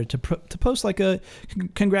Street Fighter to post like a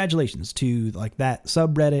congratulations to like that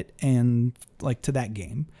subreddit and like to that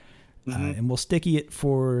game. And we'll sticky it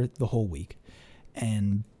for the whole week.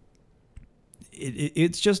 And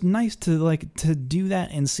it's just nice to do that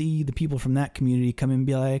and see the people from that community come in and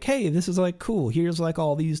be like, hey, this is like cool. Here's like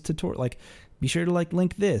all these tutorials. Like, be sure to like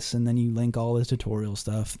link this, and then you link all this tutorial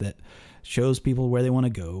stuff that shows people where they want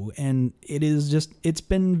to go. And it's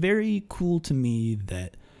been very cool to me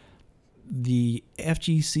that the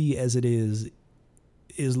FGC as it is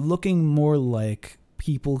looking more like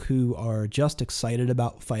people who are just excited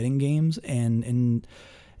about fighting games and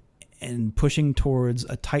pushing towards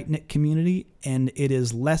a tight-knit community, and it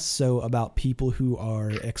is less so about people who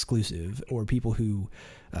are exclusive or people who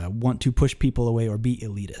want to push people away or be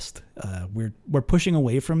elitist. We're pushing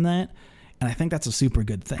away from that, and I think that's a super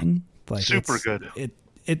good thing. Like, super good.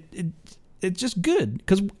 It's just good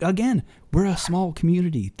because, again, we're a small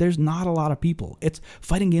community. There's not a lot of people.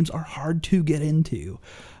 Fighting games are hard to get into,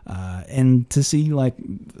 and to see like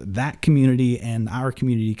that community and our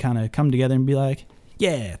community kind of come together and be like,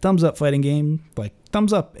 yeah, thumbs up fighting game, like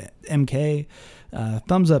thumbs up MK,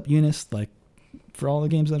 thumbs up Eunice, like for all the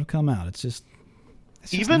games that have come out. It's just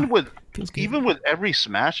even with every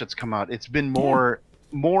Smash that's come out, it's been more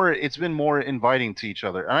inviting to each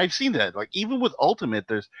other. And I've seen that, like even with Ultimate,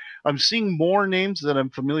 I'm seeing more names that I'm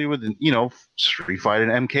familiar with in, you know, Street Fighter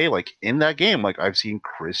and MK, like in that game. Like I've seen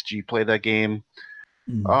Chris G play that game.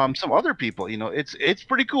 Some other people, you know, it's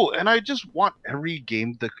pretty cool. And I just want every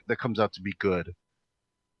game that comes out to be good.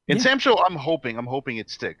 In Sam Show, I'm hoping it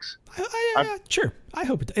sticks. Sure. I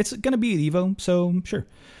hope it's going to be at Evo, so sure.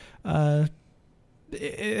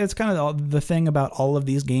 It's kind of the thing about all of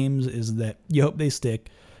these games is that you hope they stick.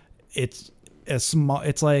 It's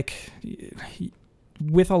like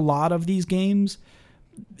with a lot of these games,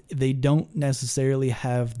 they don't necessarily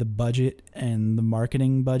have the budget and the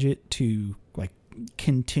marketing budget to like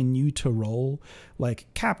continue to roll. Like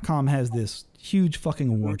Capcom has this huge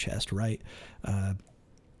fucking war chest, right?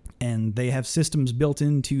 And they have systems built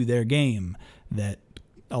into their game that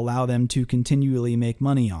allow them to continually make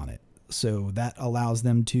money on it. So that allows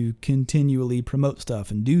them to continually promote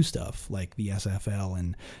stuff and do stuff like the SFL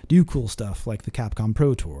and do cool stuff like the Capcom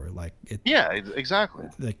Pro Tour. Like exactly.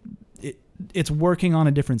 Like it's working on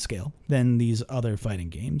a different scale than these other fighting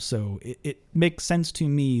games. So it makes sense to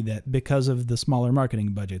me that because of the smaller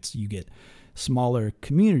marketing budgets, you get smaller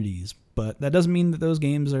communities. But that doesn't mean that those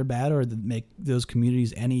games are bad or that make those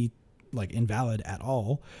communities any like invalid at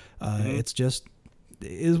all. It's just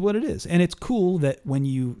is what it is. And it's cool that when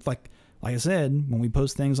you like I said, when we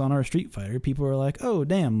post things on our Street Fighter, people are like, oh,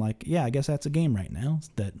 damn, like, yeah, I guess that's a game right now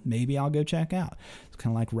that maybe I'll go check out. It's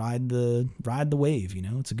kind of like ride the wave, you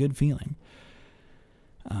know? It's a good feeling.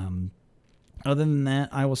 Other than that,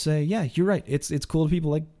 I will say, yeah, you're right. It's cool to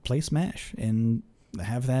people like play Smash and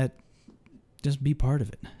have that just be part of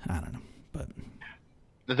it. I don't know. But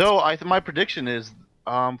though my prediction is,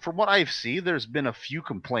 from what I've seen, there's been a few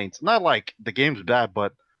complaints. Not like the game's bad,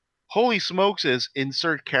 but holy smokes is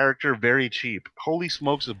insert character very cheap. Holy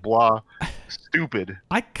smokes is blah stupid.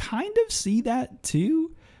 I kind of see that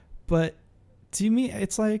too, but to me,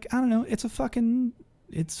 it's like, I don't know, it's fucking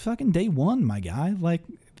day one, my guy. Like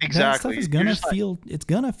exactly. That stuff is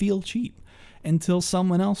gonna feel cheap until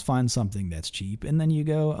someone else finds something that's cheap, and then you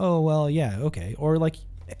go, oh well, yeah, okay, or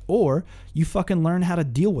you fucking learn how to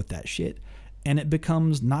deal with that shit, and it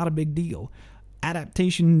becomes not a big deal.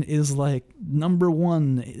 Adaptation is like number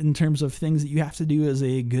one in terms of things that you have to do as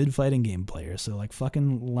a good fighting game player. So like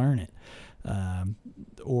fucking learn it,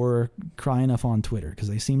 or cry enough on Twitter, because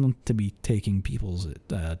they seem to be taking people's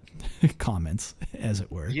comments, as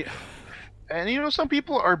it were. Yeah, and some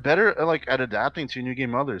people are better at adapting to a new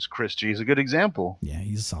game. Others, Chris G is a good example. Yeah,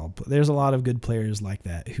 he's a solid. There's a lot of good players like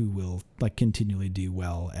that who will like continually do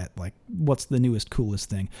well at like what's the newest coolest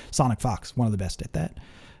thing. Sonic Fox, one of the best at that.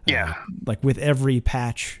 Yeah. Like with every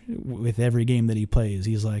patch, with every game that he plays,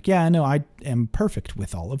 he's like, yeah, no, I am perfect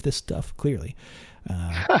with all of this stuff, clearly.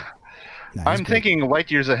 I'm thinking light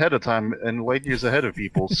years ahead of time and light years ahead of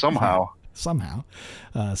people somehow. Somehow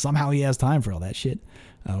he has time for all that shit.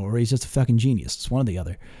 Or he's just a fucking genius. It's one or the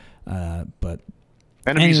other. But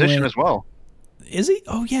and a musician as well. Is he?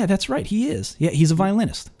 Oh, yeah, that's right. He is. Yeah, he's a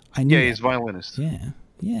violinist. I knew. Yeah, he's a violinist.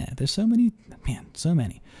 Yeah. There's so many. Man, so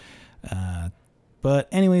many. But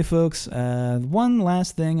anyway, folks, one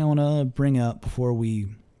last thing I want to bring up before we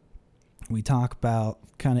talk about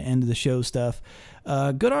kind of end of the show stuff.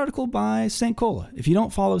 Good article by St. Cola. If you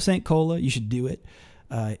don't follow St. Cola, you should do it.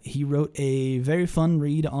 He wrote a very fun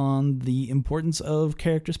read on the importance of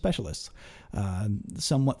character specialists,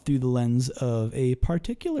 somewhat through the lens of a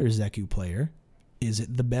particular Zeku player. Is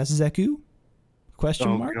it the best Zeku?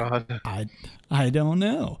 Question mark? God. I don't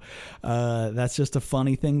know. That's just a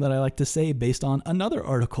funny thing that I like to say based on another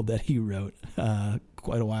article that he wrote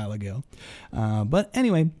quite a while ago. But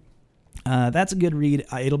anyway, that's a good read.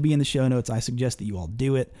 It'll be in the show notes. I suggest that you all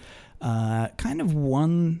do it. Kind of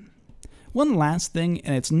one last thing,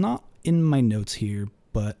 and it's not in my notes here,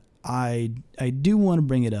 but I do want to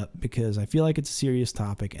bring it up because I feel like it's a serious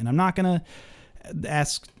topic, and I'm not going to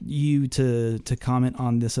ask you to comment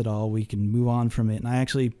on this at all. We can move on from it, and I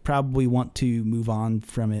actually probably want to move on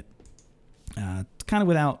from it kind of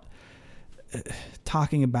without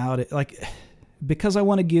talking about it, like, because I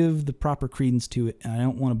want to give the proper credence to it, and I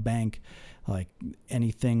don't want to bank like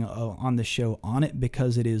anything on the show on it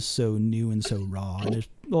because it is so new and so raw, and there's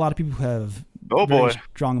a lot of people who have very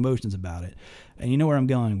strong emotions about it, and you know where I'm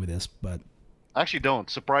going with this, but actually don't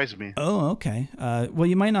surprise me. Oh, okay. Well,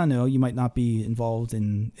 you might not know, you might not be involved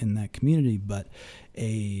in that community, but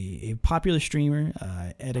a popular streamer,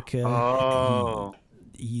 Etika,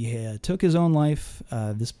 he took his own life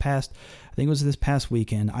I think it was this past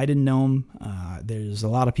weekend. I didn't know him. There's a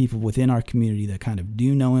lot of people within our community that kind of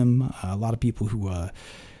do know him. A lot of people who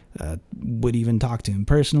would even talk to him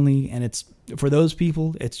personally, and it's for those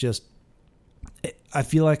people. It's just, I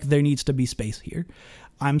feel like there needs to be space here.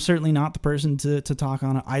 I'm certainly not the person to talk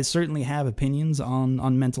on it. I certainly have opinions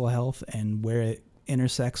on mental health and where it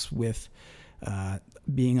intersects with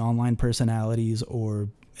being online personalities or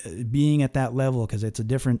being at that level, because it's a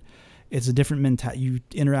different mentality. You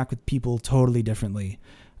interact with people totally differently,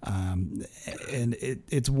 and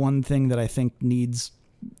it's one thing that I think needs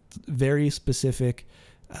very specific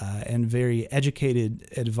and very educated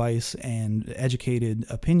advice and educated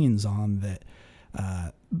opinions on that.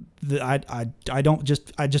 I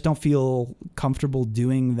just don't feel comfortable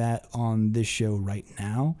doing that on this show right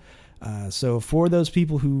now. So for those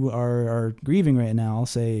people who are grieving right now, I'll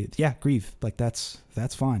say, yeah, grieve. Like that's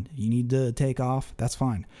fine. You need to take off. That's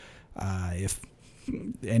fine. If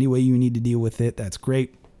any way you need to deal with it, that's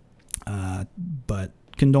great. But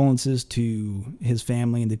condolences to his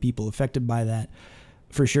family and the people affected by that.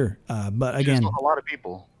 for sure. But Just again, a lot of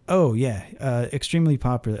people. oh yeah, extremely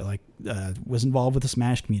popular. Like was involved with the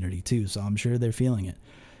Smash community too, so I'm sure they're feeling it.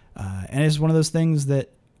 And it's one of those things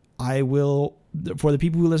that I will, for the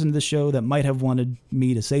people who listen to this show that might have wanted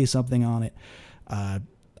me to say something on it.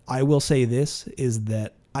 I will say this is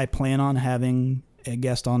that I plan on having a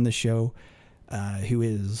guest on the show who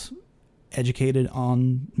is educated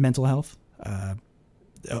on mental health,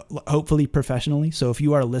 hopefully professionally. So if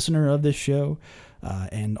you are a listener of this show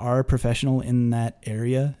and are a professional in that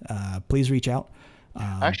area, please reach out.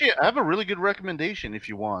 Actually, I have a really good recommendation if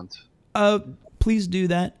you want. Please do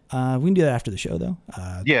that. We can do that after the show, though.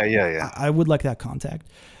 Yeah. I would like that contact,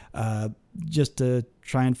 just to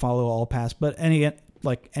try and follow all paths. But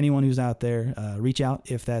like anyone who's out there, reach out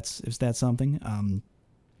if that's something.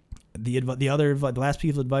 The last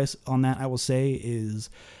piece of advice on that I will say is,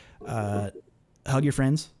 hug your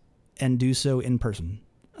friends and do so in person.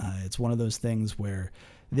 It's one of those things where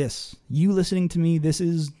you listening to me, this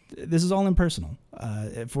is all impersonal.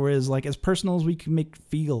 For as personal as we can make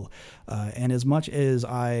feel, and as much as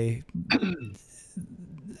I don't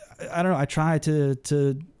know, I try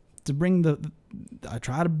to bring I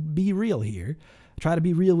try to be real here. I try to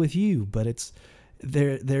be real with you, but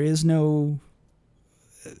there's no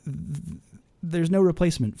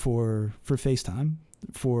replacement for FaceTime,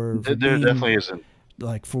 for There being, definitely isn't.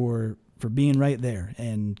 like for being right there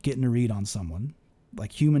and getting a read on someone.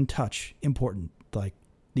 Like human touch, important. Like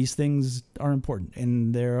these things are important,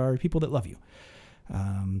 and there are people that love you,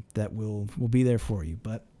 that will be there for you.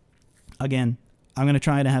 But again, I'm going to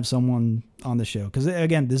try to have someone on the show because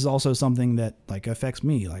again, this is also something that like affects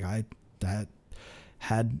me. Like I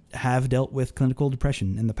have dealt with clinical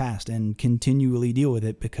depression in the past and continually deal with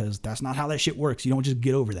it because that's not how that shit works. You don't just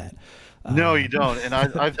get over that. No, you don't. And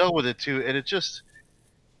I've dealt with it too, and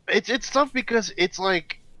it's tough because it's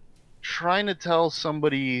like trying to tell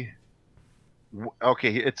somebody.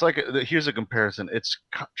 Okay, it's like here's a comparison. It's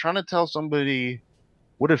trying to tell somebody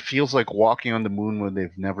what it feels like walking on the moon when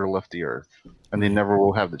they've never left the Earth and they never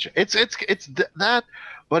will have the chance. It's that,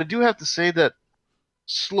 but I do have to say that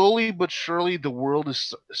slowly but surely the world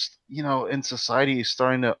is, in society is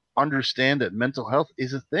starting to understand that mental health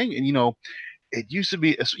is a thing. And it used to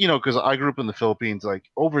be, because I grew up in the Philippines, like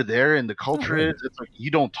over there, and the culture right. is, it's like you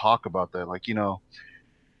don't talk about that. Like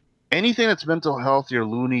anything that's mental health, you're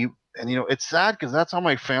loony. And it's sad because that's how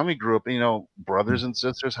my family grew up. Brothers and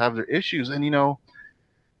sisters have their issues, and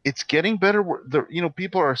it's getting better.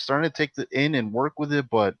 People are starting to take it in and work with it,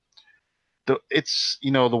 but the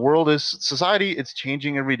world is society. It's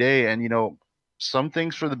changing every day, and some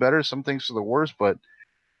things for the better, some things for the worse. But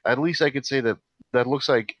at least I could say that looks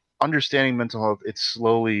like understanding mental health. It's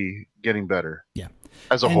slowly getting better. Yeah.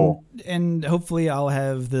 As a whole. And hopefully I'll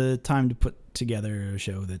have the time to put together a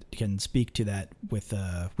show that can speak to that with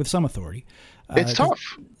some authority. It's tough.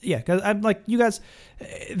 Yeah, because I'm like, you guys,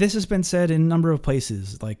 this has been said in a number of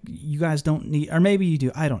places. Like, you guys don't need, or maybe you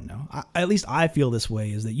do, I don't know. At least I feel this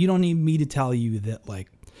way, is that you don't need me to tell you that, like,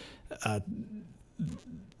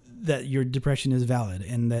 that your depression is valid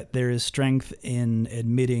and that there is strength in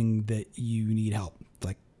admitting that you need help.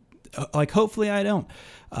 Like hopefully I don't.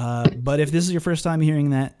 But if this is your first time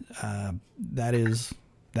hearing that, that is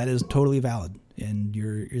totally valid, and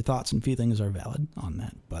your thoughts and feelings are valid on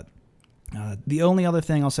that. But the only other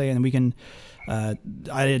thing I'll say, and we can, I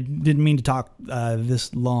didn't mean to talk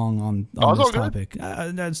this long on this topic.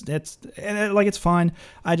 It's fine.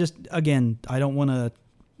 I just, again, I don't want to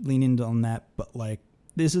lean into on that, but like,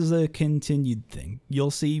 this is a continued thing.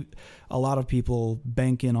 You'll see a lot of people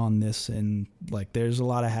banking on this, and like there's a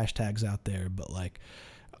lot of hashtags out there, but like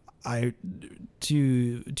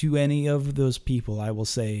to any of those people, I will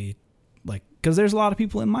say, like, because there's a lot of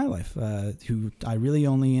people in my life who I really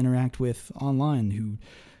only interact with online who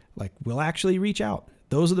like will actually reach out.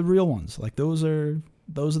 Those are the real ones. Like those are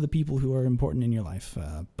the people who are important in your life.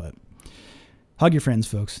 But hug your friends,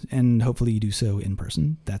 folks, and hopefully you do so in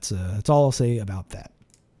person. That's all I'll say about that.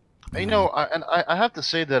 I have to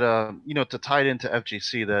say that to tie it into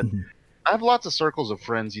FGC, that I have lots of circles of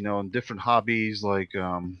friends, in different hobbies. Like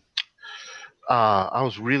I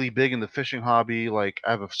was really big in the fishing hobby. Like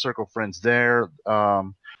I have a circle of friends there.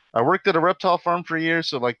 I worked at a reptile farm for years,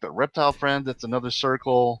 so like the reptile friend, that's another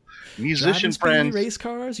circle. Musician friends, race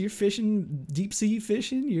cars. You're fishing, deep sea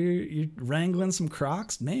fishing. You're wrangling some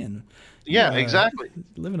crocs, man. Yeah, exactly.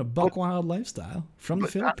 Living a buck wild lifestyle from the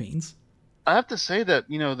Philippines. I have to say that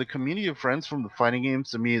the community of friends from the fighting games,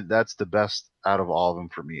 to me, that's the best out of all of them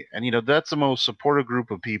for me. And that's the most supportive group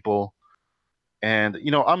of people. And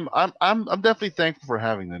I'm definitely thankful for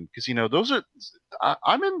having them, because those are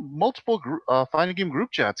I'm in multiple fighting game group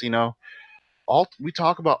chats. we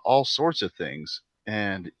talk about all sorts of things,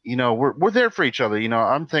 and we're there for each other.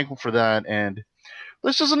 I'm thankful for that, and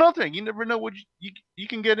this is another thing. You never know what you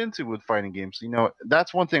can get into with fighting games.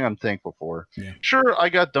 That's one thing I'm thankful for. Yeah. Sure, I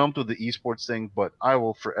got dumped with the esports thing, but I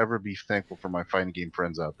will forever be thankful for my fighting game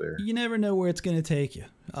friends out there. You never know where it's going to take you.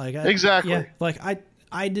 Exactly. Yeah, like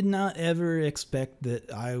I did not ever expect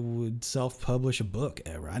that I would self-publish a book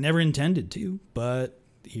ever. I never intended to, but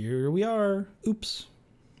here we are. Oops.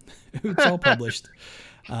 It's all published.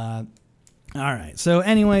 All right. So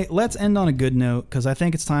anyway, let's end on a good note because I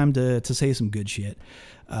think it's time to say some good shit,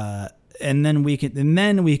 and then we can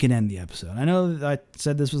end the episode. I know that I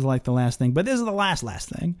said this was like the last thing, but this is the last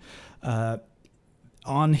thing.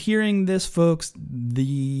 On hearing this, folks,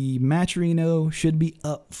 the Matcherino should be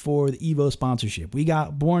up for the Evo sponsorship. We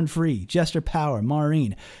got Born Free, Jester Power,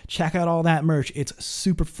 Maureen. Check out all that merch. It's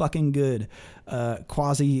super fucking good.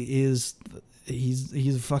 Quasi is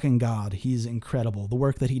he's a fucking god. He's incredible. The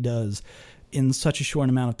work that he does in such a short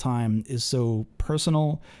amount of time is so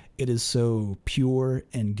personal. It is so pure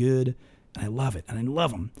and good. And I love it. And I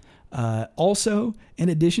love him. Also, in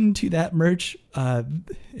addition to that merch,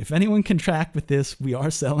 if anyone can track with this, we are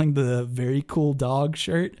selling the Very Cool Dog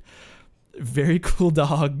shirt. Very Cool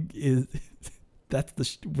Dog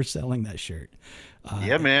we're selling that shirt.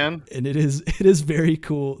 Yeah, man. And it is very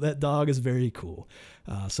cool. That dog is very cool.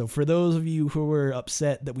 So for those of you who were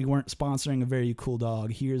upset that we weren't sponsoring a Very Cool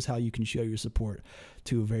Dog, here's how you can show your support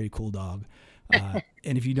to a Very Cool Dog.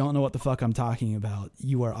 And if you don't know what the fuck I'm talking about,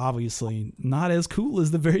 you are obviously not as cool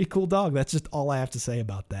as the Very Cool Dog. That's just all I have to say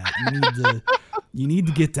about that. You need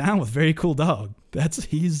to get down with Very Cool Dog.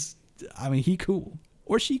 He cool.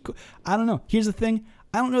 Or she cool. I don't know. Here's the thing.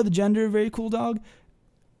 I don't know the gender of Very Cool Dog.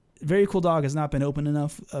 Very Cool Dog has not been open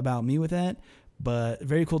enough about me with that, but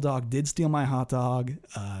Very Cool Dog did steal my hot dog.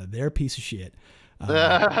 They're a piece of shit.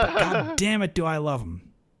 God damn it, do I love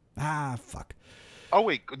them. Fuck. Oh,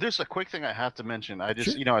 wait, there's a quick thing I have to mention. I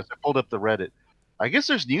just, Sure. as I pulled up the Reddit, I guess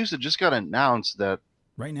there's news that just got announced that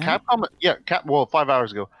Right now? Capcom, 5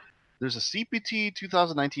 hours ago, there's a CPT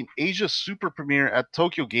 2019 Asia Super Premiere at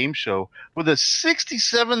Tokyo Game Show with a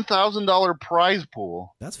 $67,000 prize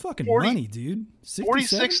pool. That's fucking money, dude.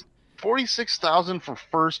 46,000 for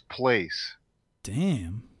first place.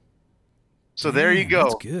 Damn. So there you go.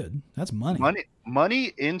 That's good. That's money.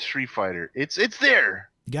 Money in Street Fighter. It's there.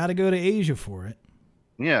 You got to go to Asia for it.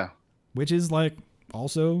 Yeah. Which is like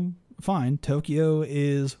also fine. Tokyo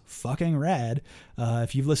is fucking rad.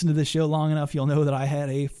 If you've listened to this show long enough, you'll know that I had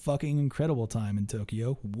a fucking incredible time in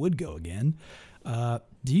Tokyo. Would go again.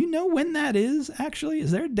 Do you know when that is, actually?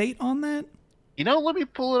 Is there a date on that? Let me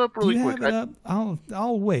pull it up really quick. Do you have it up?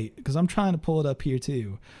 I'll wait, because I'm trying to pull it up here,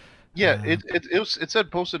 too. Yeah, it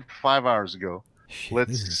said posted 5 hours ago. Shit,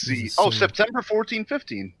 Let's see. September 14,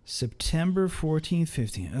 15. September 14,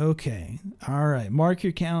 15. Okay. All right. Mark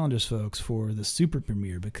your calendars, folks, for the super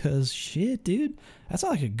premiere, because shit, dude, that's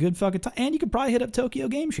like a good fucking time. And you could probably hit up Tokyo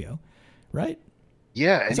Game Show, right?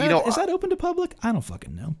 Yeah. Is that open to public? I don't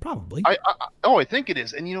fucking know. Probably. I think it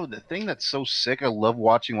is. And the thing that's so sick, I love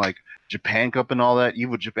watching like Japan Cup and all that,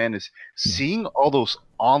 Evo Japan, is seeing all those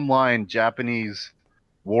online Japanese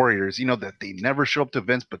warriors, that they never show up to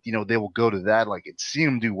events, but they will go to that, like, and see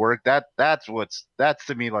them do work. That's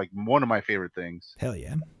to me like one of my favorite things. Hell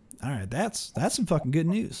yeah. All right, that's some fucking good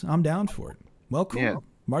news. I'm down for it. Well, cool. Yeah.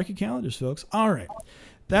 Mark your calendars, folks. All right,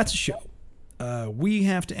 that's a show. We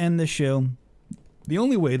have to end this show the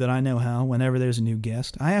only way that I know how. Whenever there's a new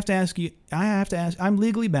guest, I have to ask. I'm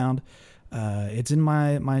legally bound. It's in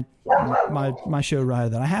my show rider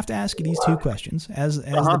that I have to ask you these two questions as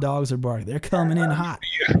the dogs are barking. They're coming in hot.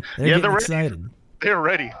 They're excited. They're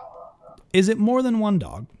ready. Is it more than one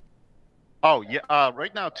dog? Oh yeah,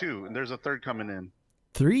 right now 2, and there's a third coming in.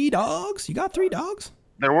 3 dogs? You got 3 dogs?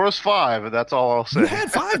 There was 5. That's all I'll say. You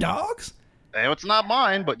had 5 dogs? It's not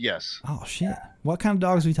mine, but yes. Oh shit! What kind of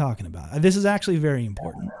dogs are we talking about? This is actually very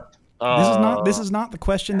important. This is not the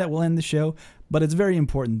question that will end the show, but it's very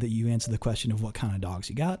important that you answer the question of what kind of dogs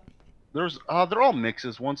you got. They're all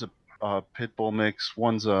mixes. One's a pit bull mix,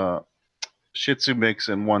 one's a Shih Tzu mix,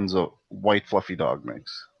 and one's a white fluffy dog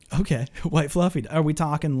mix. Okay, white fluffy. Are we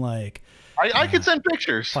talking like? I can send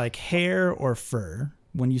pictures. Like hair or fur?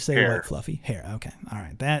 When you say hair. White fluffy, hair. Okay, all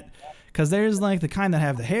right. That because there's like the kind that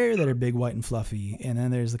have the hair that are big, white, and fluffy, and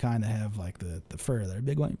then there's the kind that have like the fur that are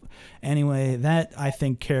big, white. Anyway, that I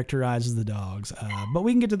think characterizes the dogs. But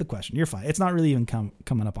we can get to the question. You're fine. It's not really even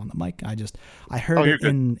coming up on the mic. I heard it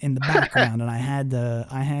in the background, and I had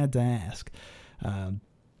to ask.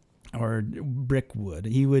 Or Brick would.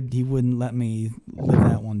 He wouldn't let me live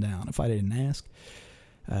that one down if I didn't ask.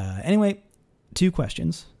 Anyway, 2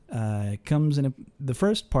 questions. Comes in the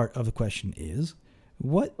first part of the question is,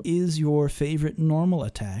 what is your favorite normal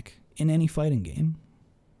attack in any fighting game?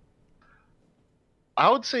 I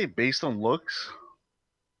would say based on looks,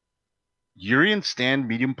 Urian stand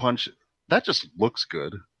medium punch. That just looks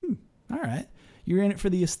good. All right. You're in it for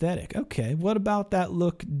the aesthetic. Okay. What about that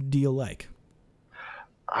look do you like?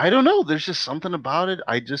 I don't know. There's just something about it.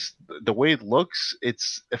 The way it looks,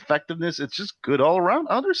 its effectiveness, it's just good all around.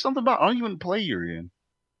 Oh, there's something about. I don't even play Urian.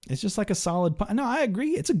 It's just like a solid punch. No, I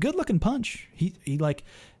agree. It's a good looking punch. He like,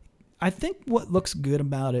 I think what looks good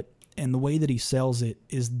about it and the way that he sells it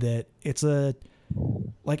is that it's a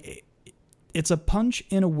punch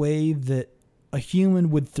in a way that a human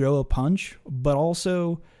would throw a punch, but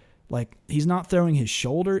also like he's not throwing his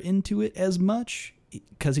shoulder into it as much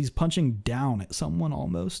because he's punching down at someone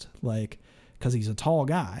almost, like, because he's a tall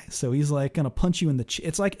guy. So he's like going to punch you in the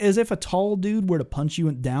it's like as if a tall dude were to punch you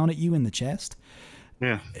down at you in the chest.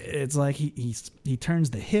 Yeah. It's like he turns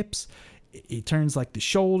the hips, he turns like the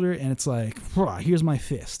shoulder, and it's like, here's my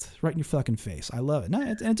fist right in your fucking face. I love it. No,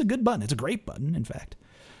 it's a good button. It's a great button, in fact.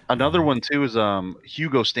 Another one too is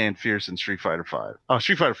Hugo stand fierce in Street Fighter 5. Oh,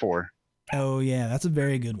 Street Fighter 4. Oh yeah, that's a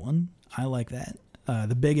very good one. I like that.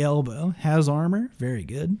 The big elbow has armor, very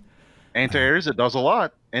good. Anti-airs, it does a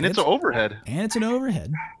lot, and it's an overhead. And it's an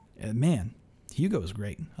overhead. Man, Hugo was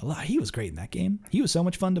great. He was great in that game. He was so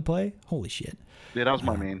much fun to play. Holy shit. Yeah, that was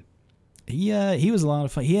my main. He was a lot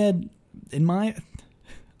of fun. He had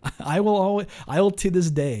I will to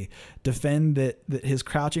this day defend that his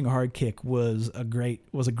crouching hard kick was a great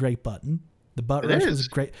button. The butt rush was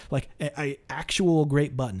great, like a actual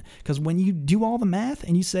great button. Because when you do all the math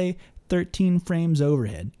and you say 13 frames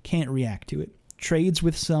overhead, can't react to it, trades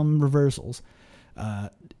with some reversals,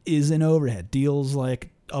 is an overhead, deals like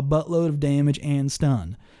a buttload of damage and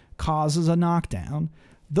stun, causes a knockdown.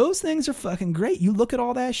 Those things are fucking great. You look at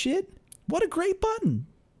all that shit. What a great button.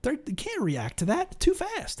 They can't react to that. Too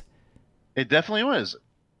fast. It definitely was.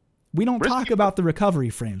 We don't talk about the recovery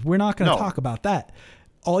frames. We're not going to talk about that.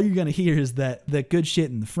 All you're going to hear is that good shit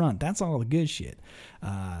in the front. That's all the good shit.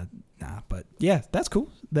 But yeah, that's cool.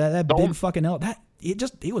 That big fucking L.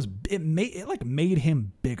 It made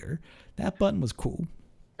him bigger. That button was cool.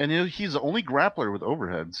 And he's the only grappler with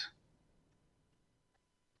overheads.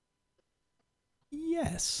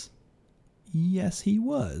 Yes, he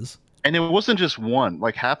was. And it wasn't just one.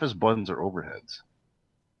 Like half his buttons are overheads.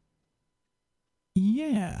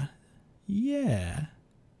 Yeah.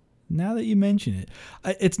 Now that you mention it,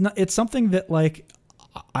 it's something that like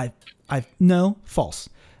no, false.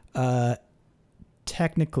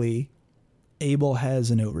 Technically, Abel has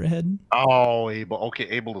an overhead. Oh, Abel. Okay,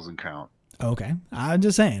 Abel doesn't count. Okay, I'm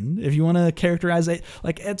just saying, if you want to characterize it,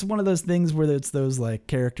 like it's one of those things where it's those like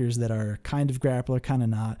characters that are kind of grappler, kind of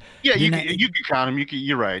not. Yeah, you can count him.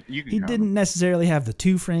 You're right. He didn't necessarily have the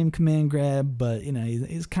 2-frame command grab, but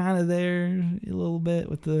he's kind of there a little bit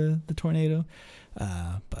with the tornado.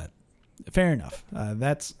 But fair enough.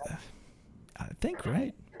 That's I think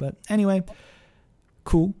right. But anyway,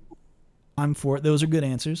 cool. I'm for it. Those are good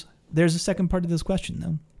answers. There's a second part of this question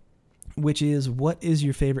though, which is, what is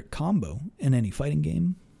your favorite combo in any fighting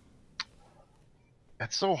game?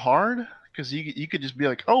 That's so hard because you could just be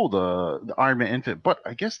like, oh, the Iron Man Infinite, but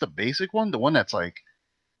I guess the basic one, the one that's like,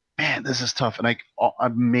 man, this is tough, and I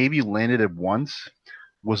maybe landed it once,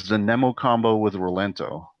 was the Nemo combo with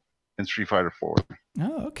Rolento in Street Fighter 4.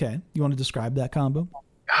 Oh, okay. You want to describe that combo?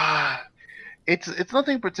 It's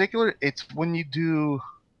nothing particular. It's when you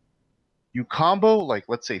combo, like,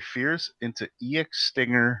 let's say Fierce into EX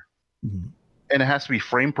Stinger. Mm-hmm. And it has to be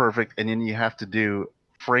frame perfect, and then you have to do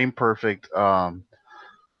frame perfect. I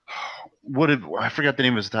forgot the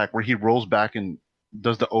name of his attack where he rolls back and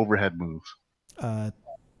does the overhead move.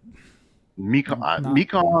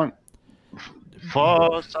 Mekon,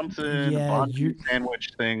 something,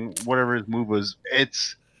 sandwich thing, whatever his move was.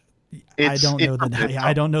 I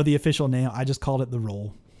don't know the official name. I just called it the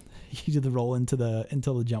roll. He did the roll into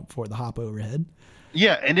the jump for the hop overhead.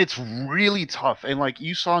 Yeah, and it's really tough. And like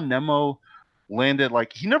you saw Nemo land it,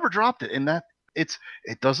 like he never dropped it. And it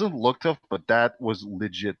doesn't look tough, but that was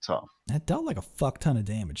legit tough. That dealt like a fuck ton of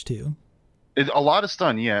damage too. A lot of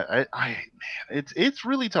stun, yeah. It's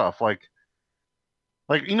really tough. Oh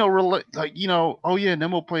yeah,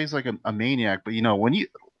 Nemo plays like a maniac, but when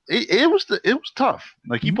it was tough.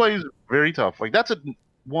 Like he plays very tough. Like that's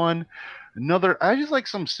another. I just like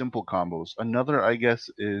some simple combos. Another, I guess,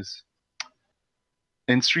 is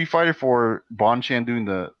in Street Fighter 4, Bonchan doing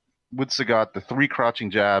with Sagat the 3 crouching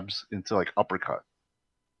jabs into like uppercut.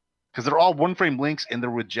 because they're all one frame links and they're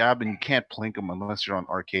with jab, and you can't plink them unless you're on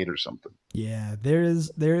arcade or something. Yeah, there is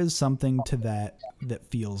something to that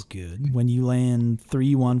feels good when you land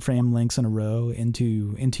 3 1-frame links in a row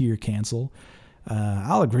into your cancel.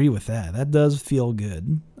 I'll agree with that. That does feel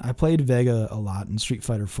good. I played Vega a lot in Street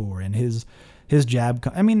Fighter 4, and his jab.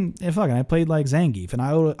 I played like Zangief, and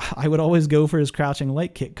I would always go for his crouching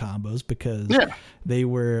light kick combos because they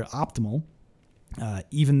were optimal.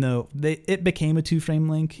 Even though it became a 2-frame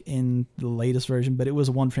link in the latest version, but it was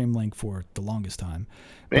a 1-frame link for the longest time.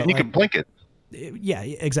 And you can blink it. Yeah,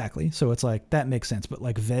 exactly. So it's like, that makes sense. But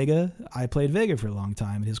like Vega, I played Vega for a long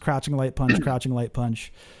time. His crouching light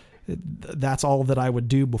punch, that's all that I would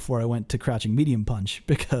do before I went to crouching medium punch,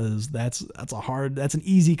 because that's an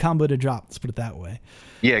easy combo to drop. Let's put it that way.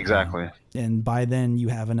 Yeah, exactly. And by then you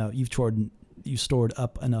have enough, you've stored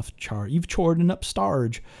up enough charge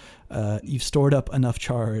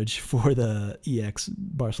for the EX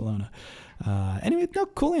Barcelona. Anyway, no,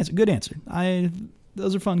 cool answer. Good answer.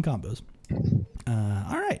 Those are fun combos.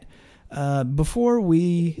 All right. Before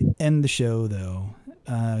we end the show, though,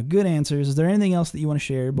 good answers. Is there anything else that you want to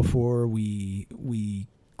share before we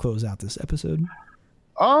close out this episode?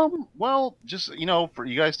 Well, just, for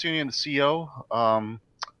you guys tuning in to CO,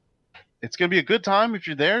 it's going to be a good time. If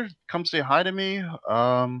you're there, come say hi to me.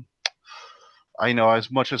 I know, as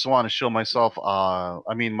much as I want to show myself,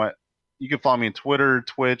 you can follow me on Twitter,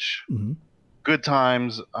 Twitch, good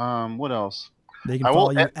times. What else? They can follow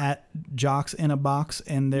you at Jocks in a Box,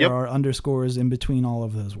 and there are underscores in between all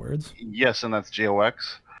of those words. Yes, and that's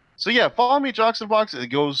JOX. So yeah, follow me, Jocks in a Box. It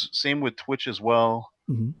goes same with Twitch as well.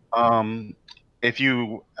 If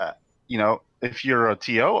you, if you're a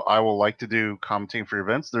TO, I will like to do commentating for your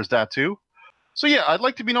events. There's that too. So yeah, I'd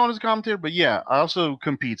like to be known as a commentator, but yeah, I also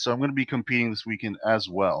compete. So I'm going to be competing this weekend as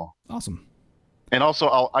well. Awesome. And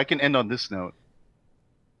also, I can end on this note.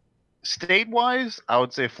 State-wise, I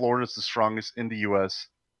would say Florida's the strongest in the U.S.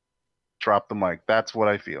 Drop the mic. That's what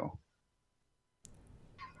I feel.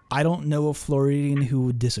 I don't know a Floridian who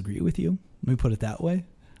would disagree with you. Let me put it that way.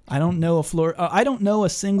 I don't know a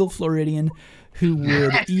single Floridian who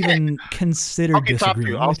would even consider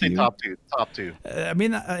disagreeing with you. Top two.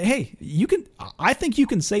 Hey, you can. I think you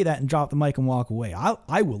can say that and drop the mic and walk away.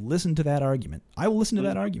 I will listen to that argument.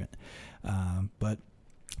 But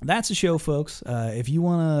that's the show, folks. If you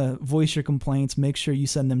want to voice your complaints, make sure you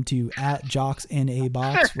send them to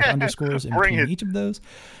 @JocksNABox with underscores in between each of those.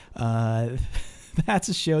 That's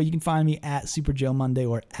a show. You can find me at Super Joe Monday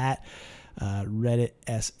or at Reddit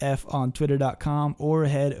SF on Twitter.com, or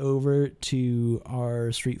head over to our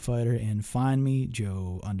Street Fighter and find me,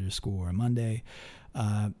 Joe_Monday.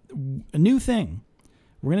 A new thing.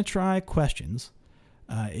 We're going to try questions.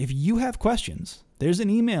 If you have questions, there's an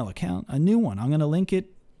email account, a new one. I'm going to link it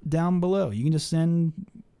down below. You can just send,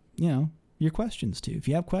 your questions to. If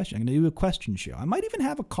you have questions, I'm going to do a question show. I might even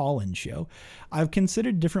have a call-in show. I've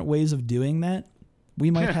considered different ways of doing that. We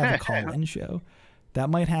might have a call-in show. That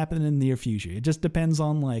might happen in the near future. It just depends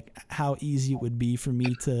on how easy it would be for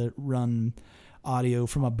me to run audio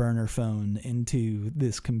from a burner phone into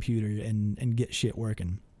this computer and get shit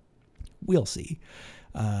working. We'll see.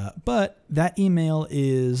 But that email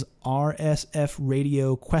is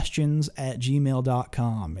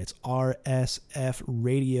rsfradioquestions@gmail.com. It's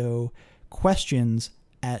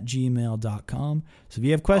rsfradioquestions@gmail.com. So if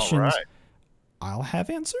you have questions, I'll have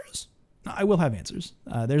answers. I will have answers.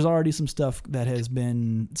 There's already some stuff that has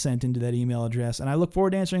been sent into that email address, and I look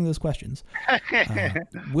forward to answering those questions.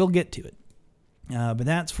 We'll get to it. But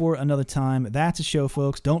that's for another time. That's a show,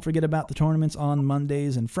 folks. Don't forget about the tournaments on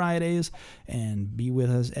Mondays and Fridays, and be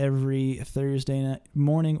with us every Thursday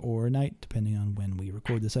morning or night, depending on when we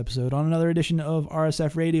record this episode, on another edition of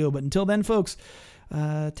RSF Radio. But until then, folks,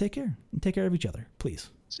 take care. And take care of each other,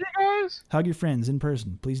 please. See you guys. Hug your friends in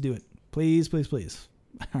person. Please do it. Please, please, please.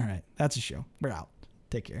 All right. That's a show. We're out.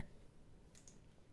 Take care.